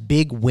had this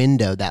big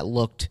window that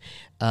looked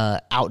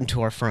out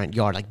into our front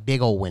yard, like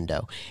big old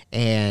window.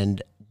 And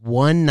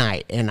one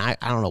night, and I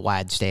don't know why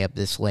I'd stay up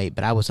this late,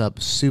 but I was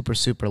up super,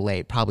 super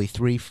late, probably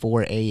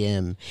 3-4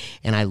 a.m.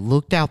 And I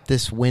looked out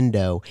this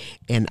window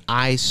and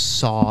I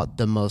saw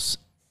the most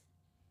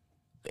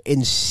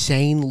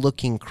insane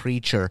looking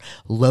creature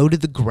low to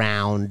the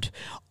ground,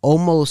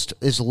 almost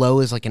as low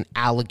as like an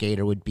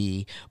alligator would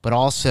be, but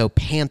also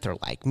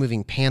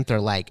moving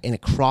panther-like, and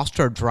it crossed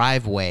our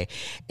driveway.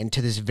 And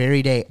to this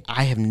very day,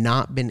 I have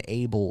not been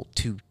able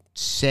to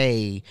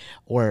say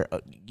or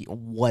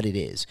what it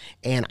is.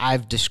 And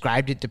I've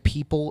described it to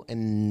people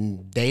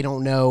and they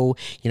don't know.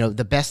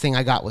 The best thing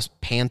I got was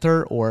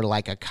panther or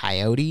like a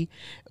coyote,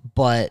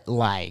 but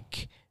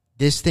like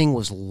this thing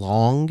was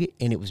long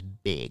and it was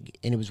big,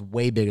 and it was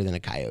way bigger than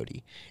a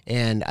coyote.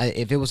 And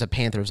if it was a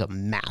panther, it was a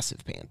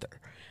massive panther.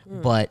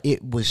 But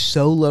it was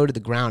so low to the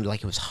ground,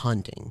 like it was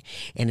hunting,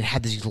 and it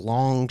had these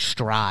long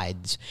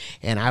strides.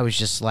 And I was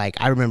just like,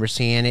 I remember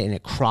seeing it, and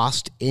it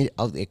crossed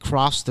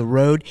the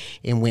road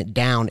and went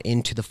down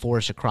into the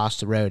forest across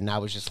the road. And I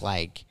was just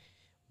like,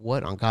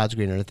 what on God's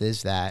green earth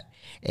is that?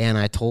 And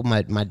I told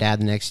my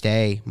dad the next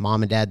day,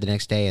 mom and dad the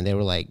next day, and they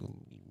were like,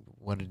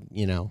 were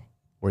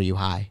you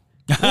high?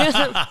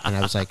 And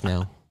I was like,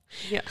 no.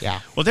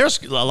 Yeah. Well,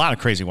 there's a lot of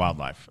crazy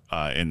wildlife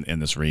in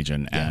this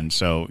region, and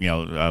so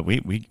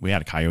we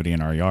had a coyote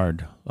in our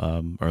yard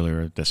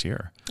earlier this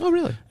year. Oh,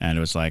 really? And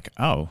it was like,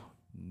 oh,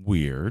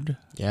 weird.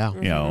 Yeah.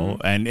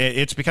 And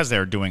it's because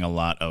they're doing a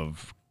lot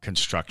of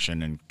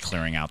construction and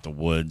clearing out the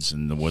woods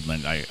and the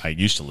woodland. I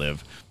used to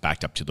live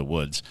backed up to the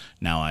woods.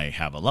 Now I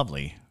have a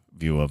lovely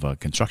view of a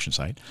construction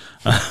site.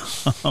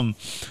 So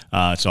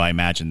I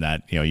imagine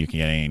that, you can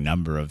get any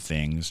number of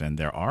things, and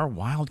there are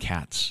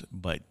wildcats,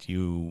 but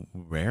you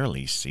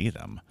rarely see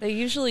them. They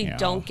usually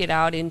don't get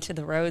out into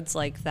the roads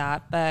like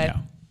that, but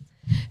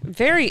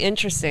very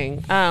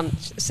interesting.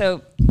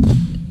 So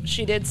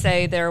she did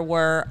say there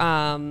were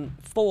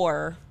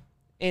 4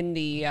 in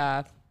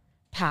the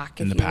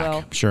pack, if you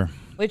will. Sure.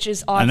 which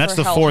is odd. And that's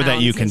for the 4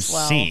 that you hellhounds can as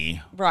well.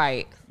 see.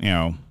 Right. You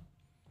know.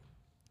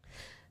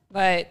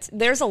 But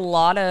there's a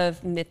lot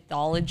of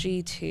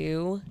mythology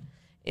too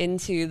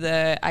into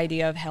the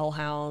idea of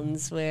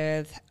hellhounds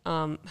with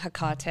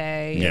Hecate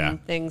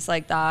and things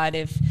like that.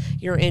 If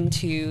you're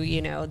into,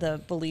 you know,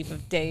 the belief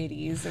of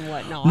deities and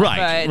whatnot,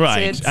 Right, but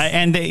right,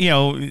 and you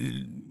know,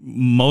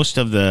 most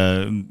of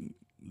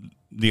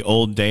the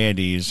old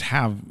deities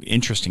have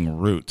interesting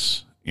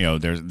roots. You know,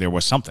 there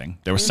was something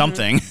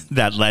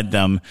that led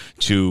them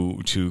to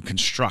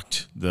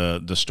construct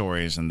the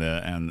stories and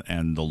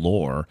the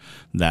lore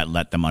that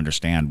let them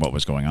understand what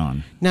was going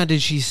on. Now,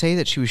 did she say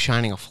that she was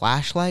shining a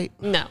flashlight?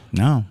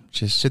 No.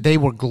 Just So they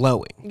were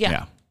glowing.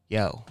 Yeah.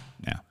 Yo.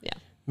 Yeah.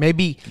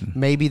 Maybe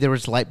there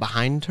was light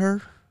behind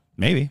her.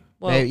 Maybe.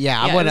 Well, Maybe-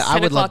 yeah, I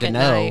would love to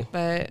know.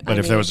 But But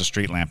if there was a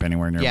street lamp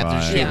anywhere nearby, Yeah, if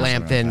there's a street Yeah.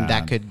 lamp, then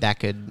that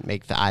could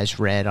make the eyes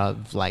red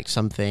of like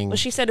something well,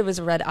 she said it was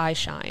a red eye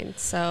shine.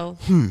 So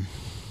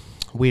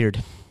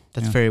weird.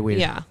 That's very weird.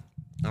 yeah.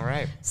 All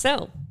right.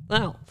 So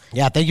wow.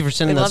 Yeah, thank you for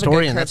sending We that love a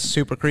story, good and that's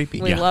super creepy.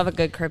 We love a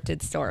good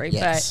cryptid story.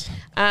 Yes.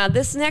 But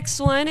this next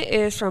one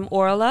is from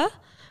Orla.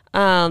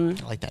 I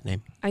like that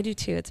name. I do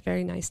too. It's a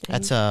very nice name.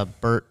 That's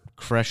Bert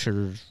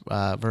Crusher.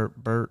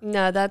 Bert.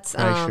 No, that's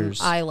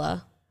Kreischer's.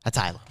 Isla. That's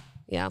Isla.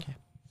 Yeah.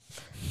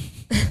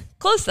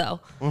 Close though.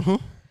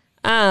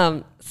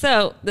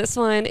 So this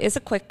one is a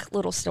quick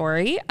little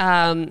story.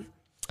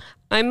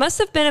 I must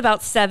have been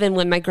about 7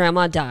 when my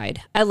grandma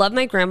died. I loved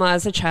my grandma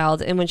as a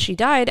child, and when she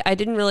died, I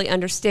didn't really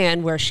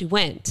understand where she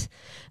went.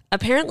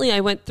 Apparently,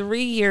 I went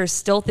 3 years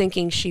still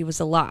thinking she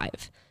was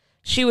alive.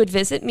 She would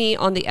visit me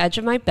on the edge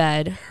of my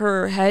bed.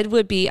 Her head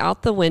would be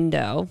out the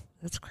window.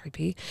 That's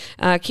creepy.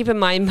 Keep in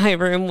mind, my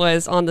room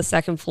was on the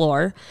 2nd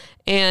floor.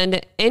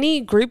 And any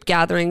group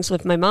gatherings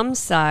with my mom's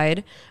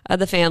side of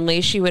the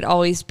family, she would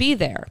always be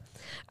there.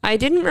 I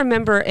didn't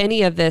remember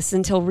any of this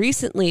until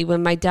recently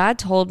when my dad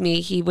told me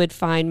he would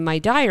find my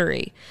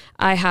diary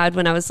I had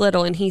when I was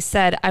little, and he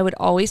said I would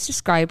always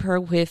describe her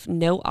with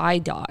no eye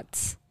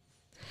dots.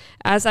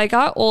 As I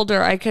got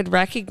older, I could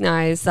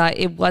recognize that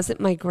it wasn't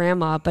my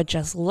grandma, but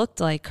just looked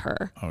like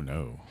her. Oh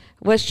no.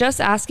 Was just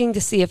asking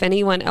to see if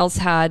anyone else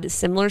had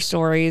similar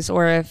stories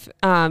or if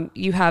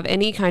you have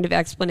any kind of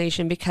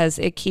explanation, because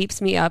it keeps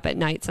me up at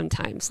night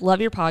sometimes. Love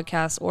your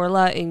podcast,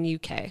 Orla in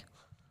UK.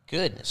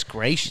 Goodness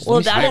gracious.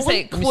 Well, Let me see that it. is a Let me see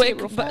it quick,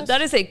 real but fast.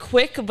 that is a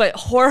quick but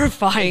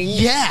horrifying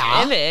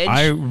image.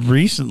 I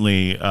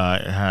recently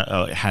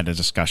had a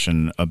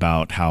discussion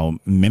about how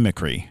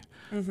mimicry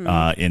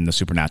in the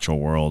supernatural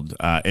world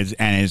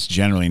is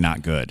generally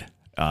not good.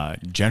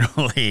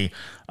 Generally,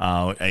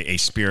 a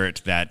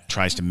spirit that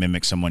tries to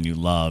mimic someone you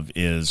love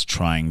is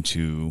trying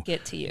to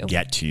Get to you.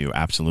 Get to you,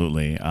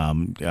 absolutely.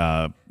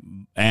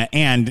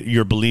 And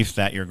your belief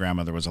that your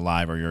grandmother was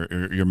alive, or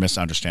your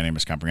misunderstanding,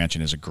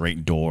 miscomprehension, is a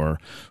great door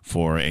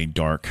for a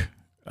dark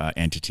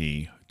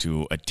entity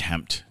to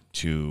attempt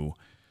to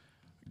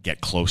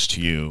get close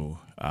to you,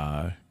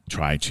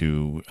 try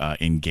to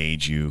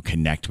engage you,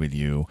 connect with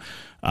you.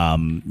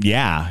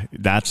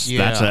 That's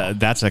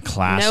a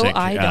classic. No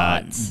eye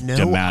dots. No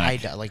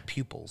demonic. like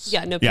pupils.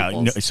 Yeah, no Yeah,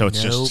 pupils. so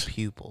it's No just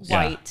pupils.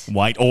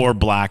 white or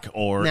black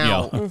or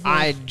Now, you know.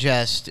 I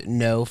just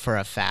know for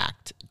a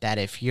fact that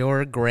if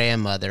your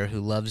grandmother, who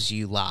loves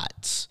you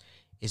lots,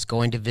 is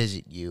going to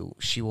visit you,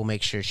 she will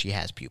make sure she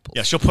has pupils.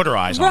 Yeah, she'll put her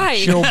eyes on. Right.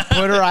 She'll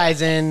put her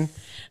eyes in.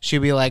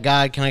 She'll be like,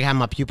 God, can I have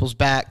my pupils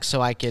back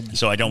so I could?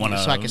 So I don't want to.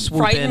 So I can swoop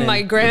Frighten in my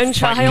and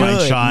grandchild. frighten my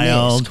Goodness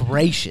child.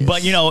 gracious.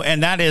 But you know,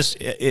 and that is,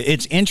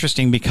 it's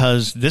interesting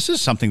because this is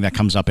something that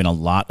comes up in a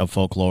lot of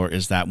folklore,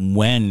 is that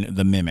when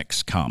the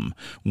mimics come,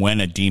 when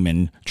a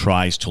demon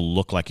tries to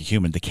look like a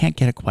human, they can't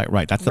get it quite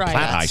right. That's the Right.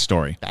 Platt Eye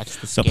story. That's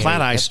the The scary-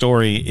 Platt Eye yep.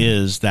 story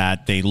is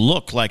that they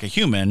look like a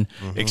human,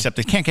 except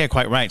they can't get it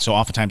quite right. So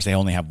oftentimes they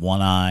only have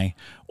one eye,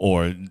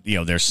 or you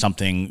know, there's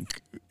something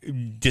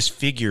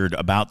disfigured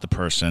about the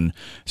person.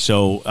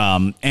 So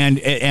and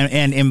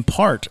in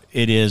part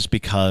it is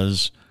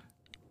because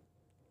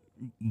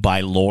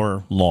by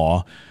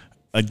law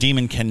a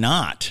demon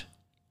cannot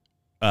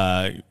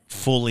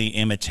fully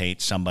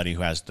imitate somebody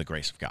who has the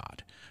grace of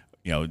God.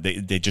 You know,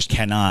 they just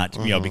cannot,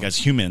 you know, because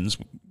humans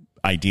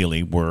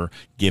ideally were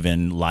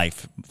given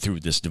life through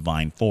this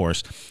divine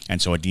force,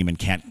 and so a demon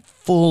can't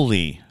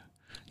fully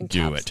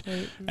do it.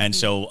 And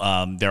so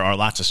there are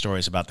lots of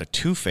stories about the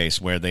Two-Face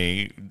where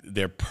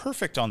they're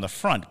perfect on the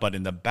front, but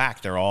in the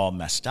back they're all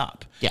messed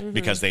up. Yeah.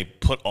 Because they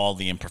put all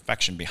the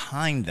imperfection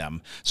behind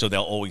them, so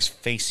they'll always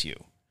face you.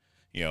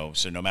 You know,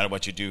 so no matter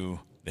what you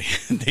do,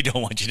 they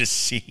don't want you to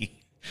see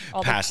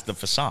past the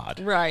facade.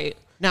 Right.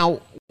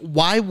 Now,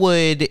 why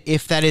would,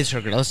 if that is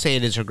her, let's say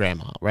it is her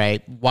grandma,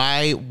 right?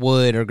 Why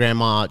would her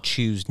grandma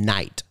choose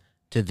night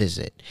to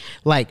visit?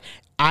 Like,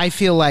 I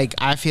feel like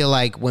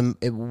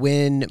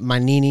when my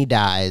Nini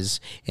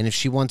dies, and if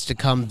she wants to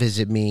come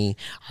visit me,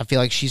 I feel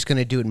like she's going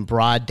to do it in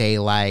broad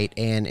daylight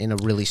and in a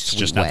really sweet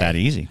way. It's just not that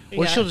easy.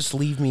 Or Yeah. she'll just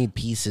leave me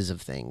pieces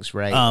of things,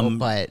 right?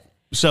 But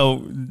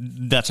So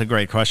that's a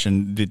great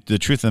question. The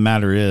truth of the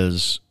matter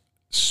is,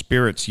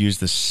 spirits use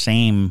the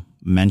same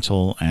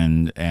mental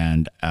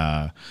and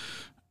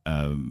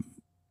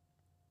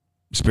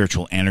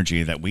spiritual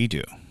energy that we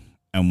do.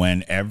 And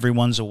when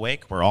everyone's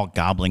awake, we're all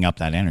gobbling up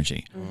that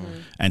energy.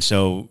 And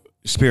so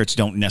spirits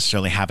don't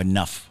necessarily have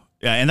enough.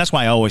 And that's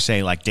why I always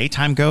say, like,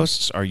 daytime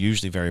ghosts are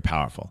usually very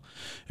powerful.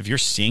 If you're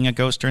seeing a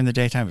ghost during the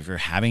daytime, if you're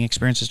having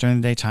experiences during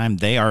the daytime,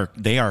 they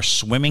are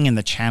swimming in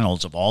the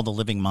channels of all the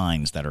living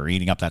minds that are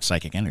eating up that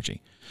psychic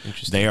energy.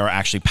 They are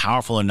actually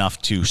powerful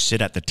enough to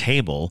sit at the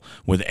table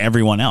with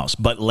everyone else.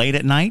 But late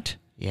at night,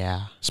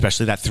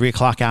 especially that 3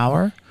 o'clock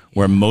hour,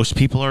 where most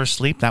people are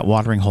asleep, that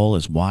watering hole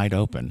is wide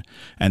open,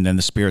 and then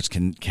the spirits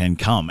can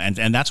come,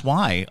 and that's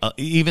why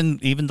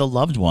even the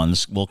loved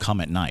ones will come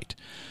at night,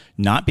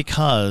 not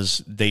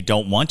because they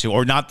don't want to,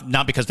 or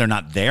not because they're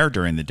not there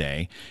during the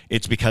day.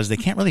 It's because they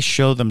can't really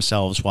show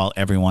themselves while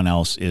everyone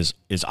else is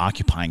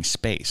occupying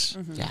space.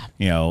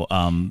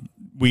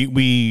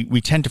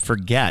 We tend to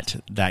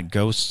forget that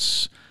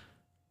ghosts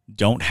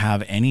don't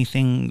have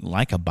anything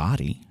like a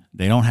body.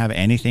 They don't have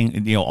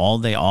anything. All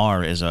they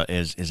are is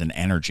an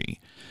energy.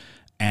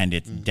 And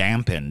it's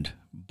dampened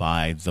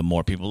by the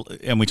more people.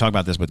 And we talk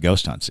about this with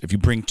ghost hunts. If you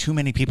bring too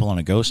many people on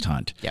a ghost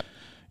hunt,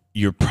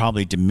 you're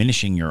probably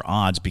diminishing your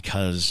odds,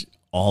 because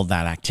all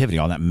that activity,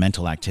 all that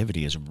mental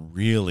activity is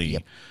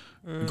really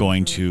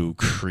going to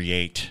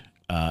create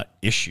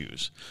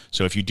issues.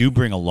 So if you do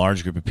bring a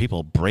large group of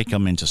people, break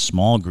them into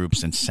small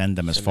groups and send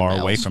them as far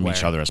away from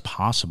each other as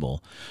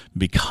possible,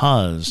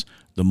 because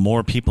the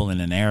more people in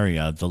an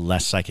area, the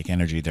less psychic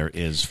energy there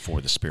is for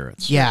the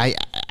spirits. Yeah,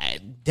 I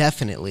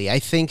definitely. I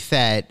think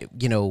that,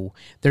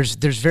 there's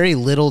very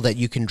little that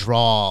you can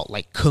draw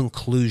like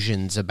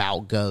conclusions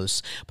about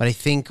ghosts. But I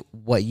think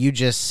what you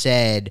just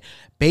said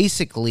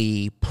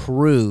basically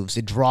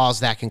draws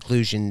that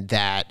conclusion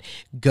that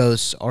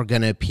ghosts are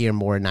going to appear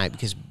more at night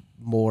because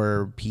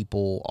more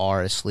people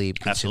are asleep,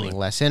 consuming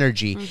less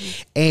energy.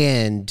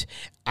 And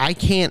I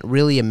can't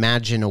really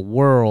imagine a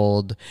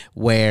world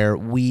where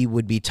we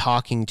would be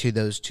talking to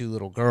those two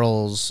little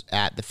girls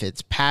at the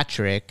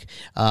Fitzpatrick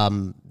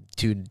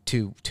two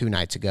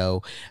nights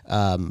ago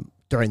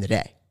during the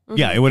day.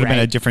 Yeah, it would have been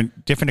a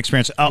different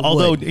experience.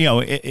 Although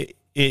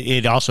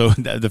it also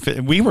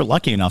we were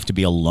lucky enough to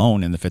be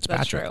alone in the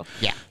Fitzpatrick. That's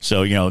true. Yeah.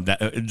 So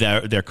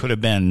there could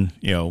have been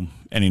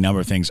any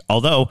number of things.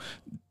 Although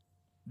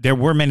there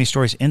were many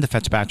stories in the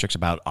Fitzpatricks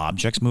about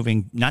objects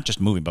moving, not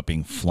just moving, but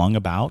being flung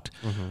about.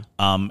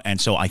 And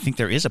so I think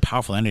there is a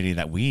powerful entity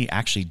that we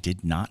actually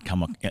did not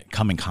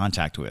come in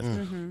contact with.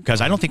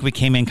 Because I don't think we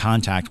came in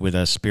contact with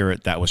a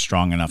spirit that was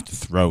strong enough to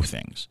throw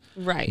things.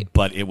 Right.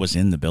 But it was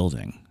in the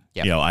building.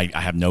 Yep.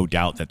 I have no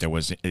doubt that there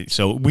was.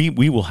 So we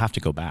will have to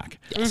go back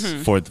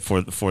for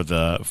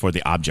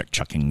the object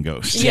chucking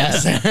ghost.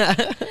 Yes.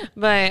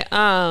 But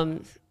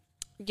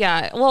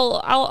yeah,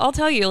 well, I'll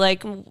tell you,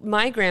 like,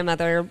 my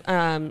grandmother,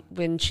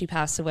 when she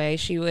passed away,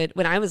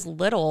 when I was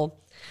little,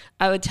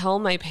 I would tell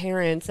my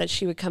parents that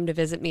she would come to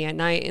visit me at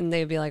night, and they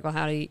would be like, well,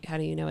 how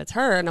do you know it's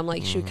her? And I'm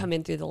like, she would come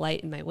in through the light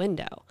in my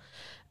window.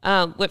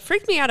 What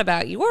freaked me out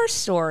about your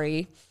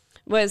story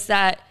was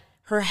that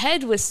her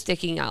head was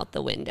sticking out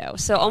the window.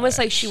 So almost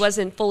like she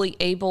wasn't fully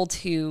able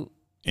to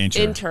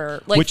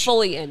enter,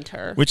 fully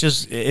enter, which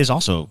is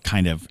also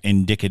kind of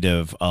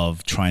indicative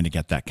of trying to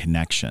get that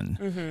connection.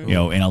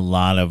 In a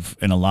lot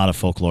of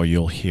folklore,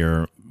 you'll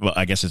hear. Well,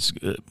 I guess it's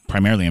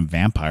primarily in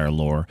vampire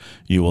lore.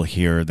 You will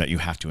hear that you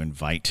have to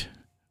invite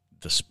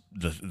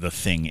the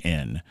thing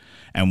in,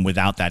 and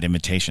without that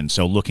invitation,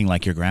 so looking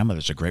like your grandmother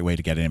is a great way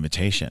to get an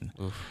invitation.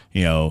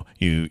 You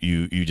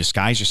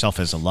disguise yourself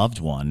as a loved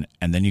one,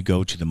 and then you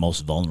go to the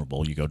most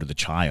vulnerable. You go to the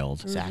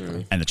child,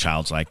 and the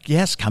child's like,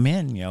 "Yes, come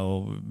in."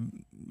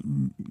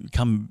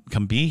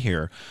 Come be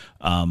here.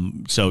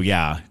 So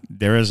yeah,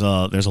 there's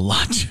a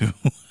lot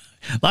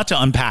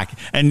to unpack,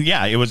 and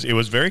yeah, it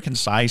was very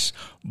concise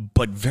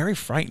but very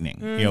frightening.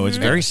 It's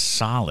very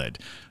solid.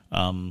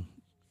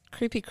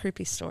 Creepy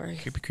story.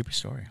 Creepy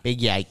story. Big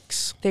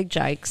yikes.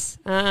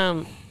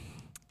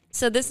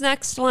 So this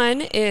next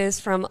one is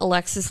from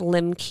Alexis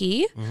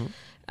Limkey.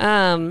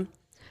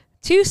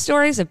 2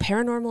 stories of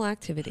paranormal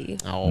activity.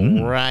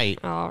 All right.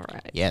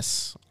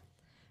 Yes.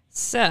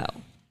 So,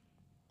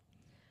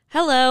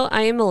 hello,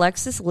 I am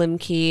Alexis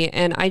Limkey,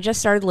 and I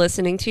just started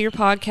listening to your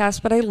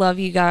podcast, but I love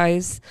you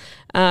guys,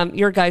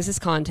 your guys'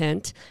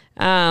 content.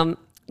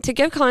 To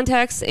give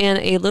context and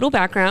a little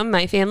background,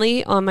 my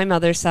family on my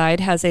mother's side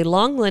has a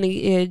long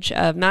lineage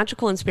of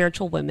magical and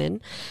spiritual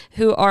women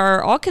who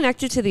are all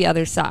connected to the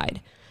other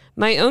side.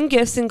 My own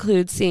gifts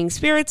include seeing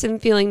spirits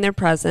and feeling their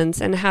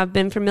presence, and have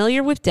been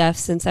familiar with death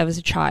since I was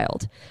a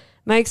child.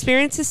 My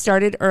experiences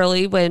started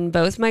early when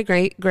both my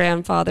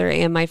great-grandfather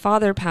and my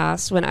father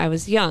passed when I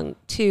was young,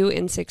 2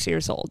 and 6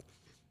 years old.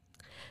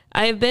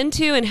 I have been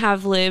to and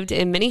have lived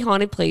in many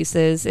haunted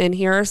places, and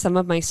here are some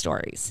of my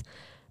stories.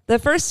 The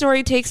first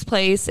story takes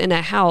place in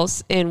a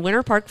house in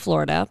Winter Park,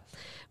 Florida,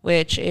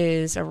 which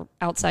is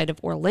outside of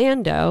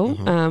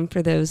Orlando.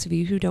 For those of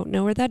you who don't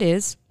know where that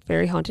is,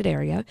 very haunted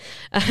area.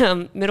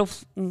 Middle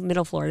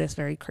Florida is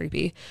very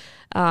creepy.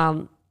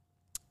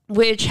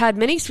 which had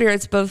many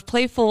spirits, both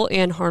playful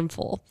and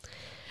harmful.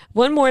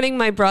 One morning,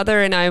 my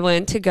brother and I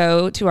went to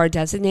go to our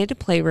designated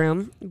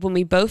playroom when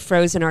we both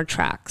froze in our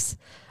tracks.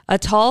 A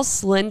tall,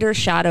 slender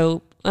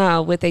shadow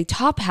with a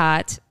top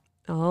hat.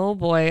 Oh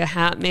boy, a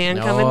hat man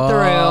coming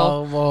through.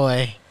 Oh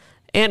boy.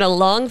 And a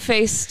long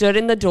face stood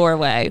in the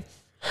doorway.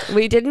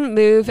 We didn't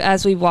move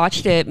as we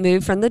watched it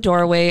move from the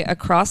doorway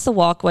across the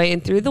walkway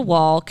and through the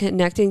wall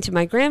connecting to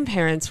my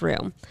grandparents'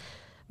 room.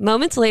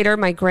 Moments later,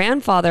 my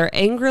grandfather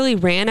angrily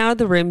ran out of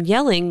the room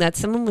yelling that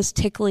someone was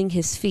tickling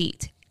his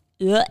feet.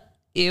 Ugh.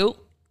 Ew,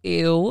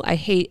 ew. I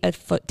hate a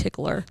foot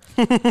tickler.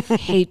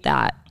 Hate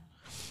that.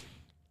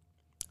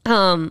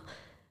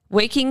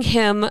 Waking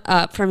him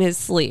up from his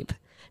sleep.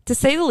 To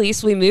say the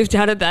least, we moved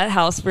out of that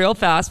house real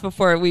fast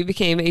before we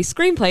became a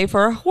screenplay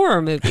for a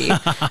horror movie.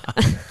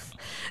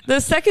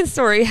 The second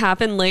story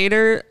happened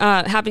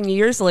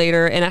years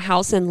later in a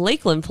house in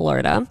Lakeland,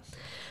 Florida.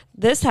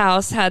 This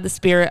house had the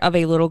spirit of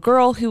a little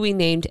girl who we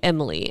named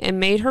Emily and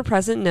made her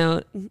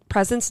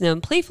presence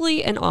known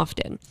playfully and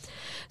often.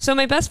 So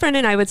my best friend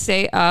and I would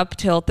stay up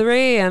till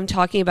 3 a.m.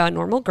 talking about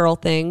normal girl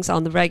things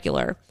on the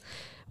regular.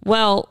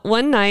 Well,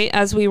 one night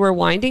as we were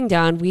winding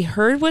down, we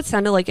heard what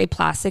sounded like a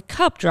plastic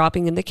cup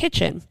dropping in the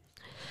kitchen.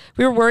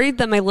 We were worried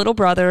that my little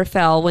brother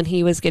fell when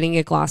he was getting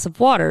a glass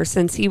of water,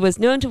 since he was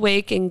known to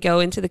wake and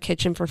go into the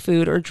kitchen for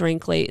food or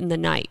drink late in the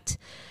night.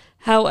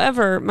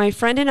 However, my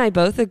friend and I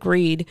both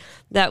agreed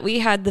that we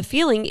had the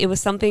feeling it was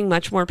something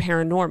much more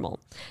paranormal,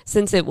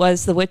 since it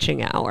was the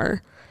witching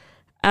hour.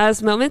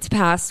 As moments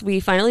passed, we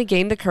finally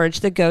gained the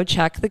courage to go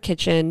check the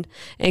kitchen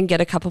and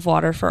get a cup of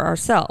water for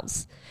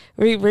ourselves.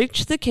 We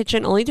reached the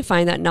kitchen only to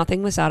find that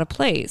nothing was out of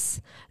place.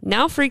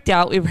 Now freaked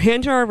out, we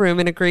ran to our room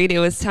and agreed it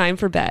was time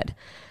for bed.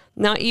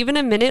 Not even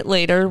a minute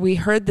later, we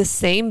heard the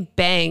same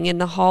bang in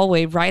the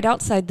hallway right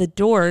outside the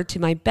door to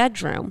my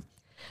bedroom.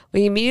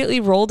 We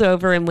immediately rolled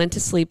over and went to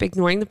sleep,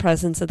 ignoring the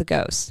presence of the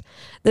ghost.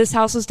 This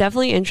house was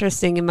definitely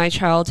interesting in my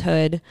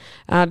childhood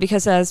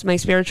because as my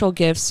spiritual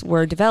gifts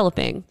were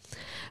developing.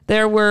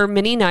 There were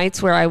many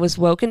nights where I was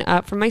woken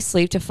up from my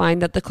sleep to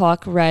find that the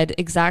clock read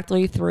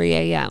exactly 3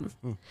 a.m.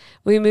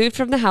 We moved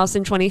from the house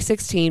in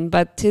 2016,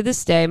 but to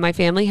this day, my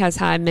family has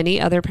had many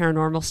other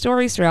paranormal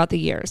stories throughout the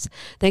years.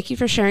 Thank you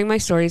for sharing my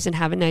stories and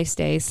have a nice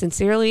day.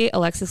 Sincerely,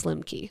 Alexis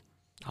Limke.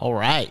 All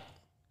right.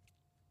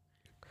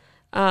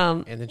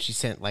 And then she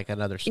sent like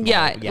another small,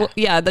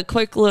 the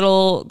quick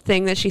little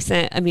thing that she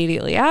sent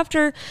immediately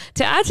after.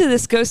 To add to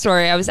this ghost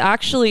story, I was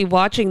actually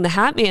watching the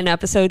Hat Man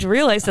episode to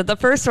realize that the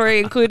first story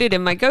included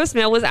in my ghost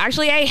mail was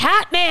actually a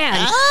Hat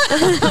Man.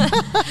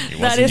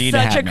 That is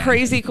such a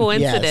crazy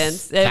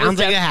coincidence. Yes. Sounds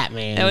like a Hat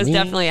Man. It was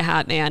definitely a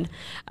Hat Man.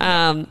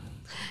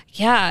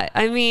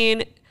 I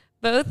mean,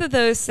 both of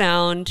those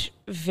sound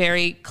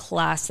very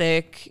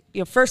classic.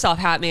 First off,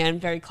 Hat Man,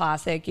 very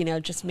classic,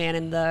 just man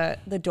in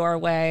the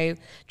doorway,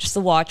 just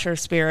the watcher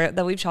spirit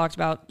that we've talked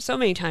about so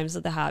many times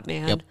with the Hat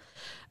Man.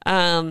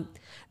 Yep.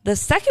 The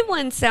second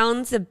one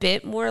sounds a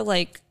bit more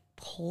like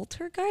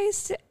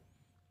poltergeist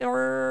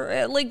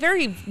or like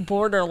very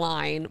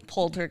borderline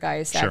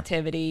poltergeist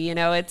activity.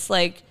 It's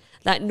like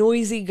that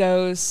noisy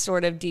ghost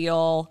sort of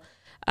deal.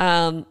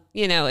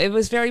 It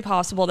was very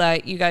possible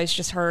that you guys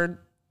just heard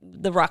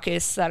the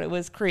ruckus that it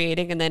was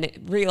creating and then it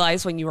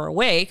realized when you were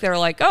awake, they were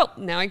like, oh,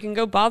 now I can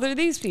go bother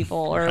these people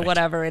or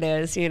whatever it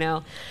is, It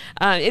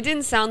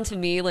didn't sound to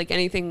me like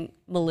anything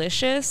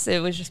malicious.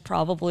 It was just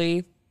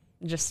probably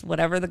just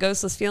whatever the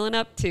ghost was feeling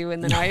up to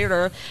in the night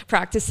or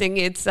practicing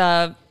its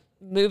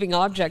moving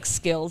object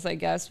skills, I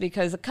guess,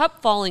 because a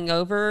cup falling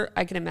over,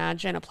 I can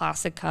imagine a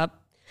plastic cup,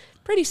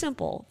 pretty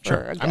simple for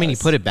a ghost. I mean, he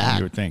put it back.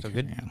 You would think. So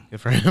good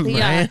for him,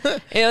 yeah.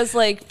 right? It was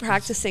like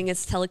practicing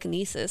its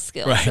telekinesis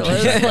skills. Right. It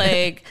was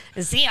like,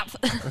 zap.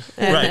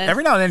 Right.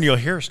 Every now and then you'll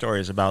hear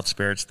stories about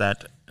spirits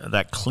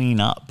that clean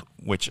up,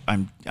 which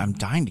I'm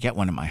dying to get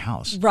one in my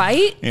house.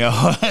 Right?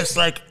 It's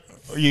like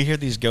you hear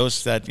these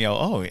ghosts that,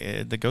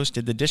 the ghost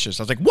did the dishes.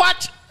 I was like,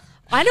 what?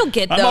 I don't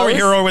get those. I'm over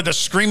here with a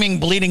screaming,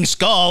 bleeding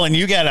skull, and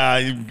you get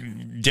a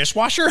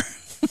dishwasher?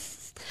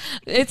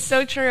 It's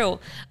so true.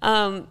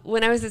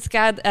 When I was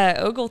at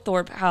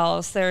Oglethorpe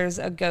House, there's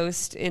a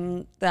ghost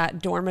in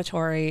that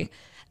dormitory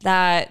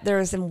that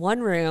there's in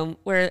one room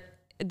where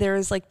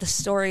there's like the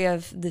story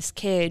of this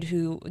kid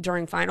who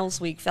during finals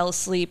week fell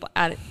asleep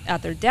at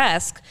their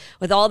desk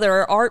with all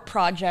their art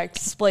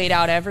projects splayed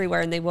out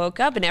everywhere, and they woke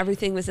up and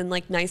everything was in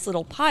like nice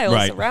little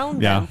piles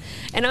around them.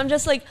 And I'm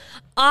just like,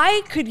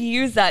 I could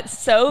use that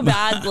so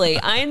badly.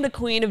 I am the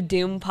queen of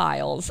doom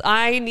piles.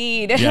 I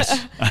need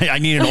I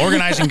need an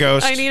organizing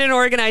ghost. I need an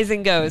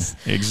organizing ghost.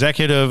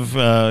 Executive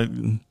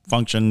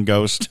function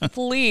ghost.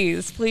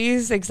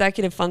 Please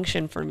executive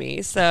function for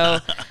me. So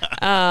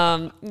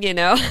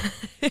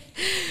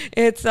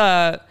it's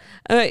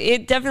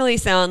it definitely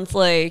sounds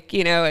like,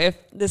 if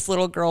this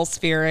little girl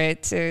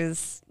spirit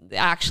is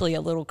actually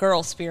a little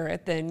girl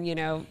spirit,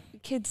 then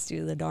kids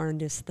do the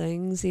darndest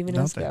things even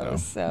as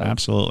ghosts. So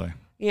absolutely.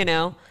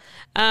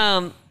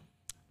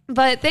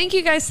 But thank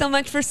you guys so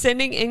much for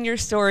sending in your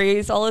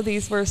stories. All of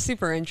these were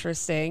super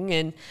interesting.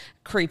 And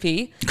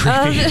creepy.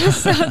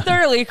 So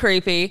thoroughly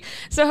creepy.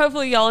 So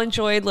hopefully y'all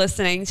enjoyed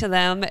listening to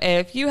them.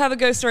 If you have a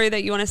ghost story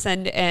that you want to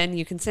send in,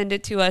 you can send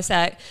it to us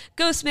at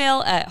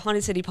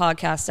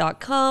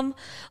ghostmail@hauntedcitypodcast.com.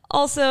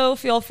 Also,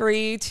 feel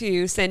free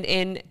to send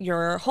in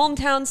your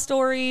hometown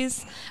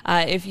stories.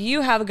 If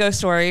you have a ghost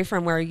story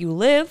from where you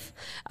live,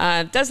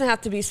 it doesn't have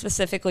to be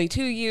specifically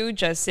to you,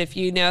 just if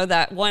you know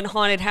that one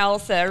haunted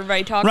house that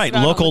everybody talks about. Right,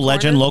 local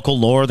legend, local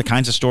lore, the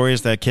kinds of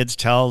stories that kids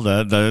tell,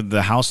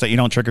 the house that you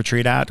don't trick or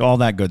treat at, all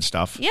that good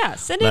stuff. Yeah,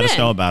 send it in. in. Let us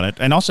know about it.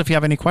 And also, if you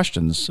have any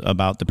questions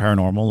about the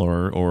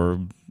paranormal or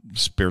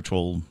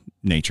spiritual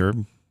nature,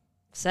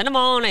 send them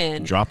on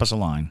in. Drop us a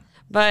line.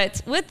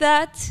 But with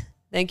that,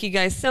 thank you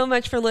guys so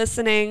much for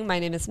listening. My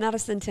name is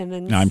Madison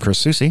Timmons. I'm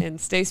Chris Soucy. And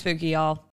stay spooky, y'all.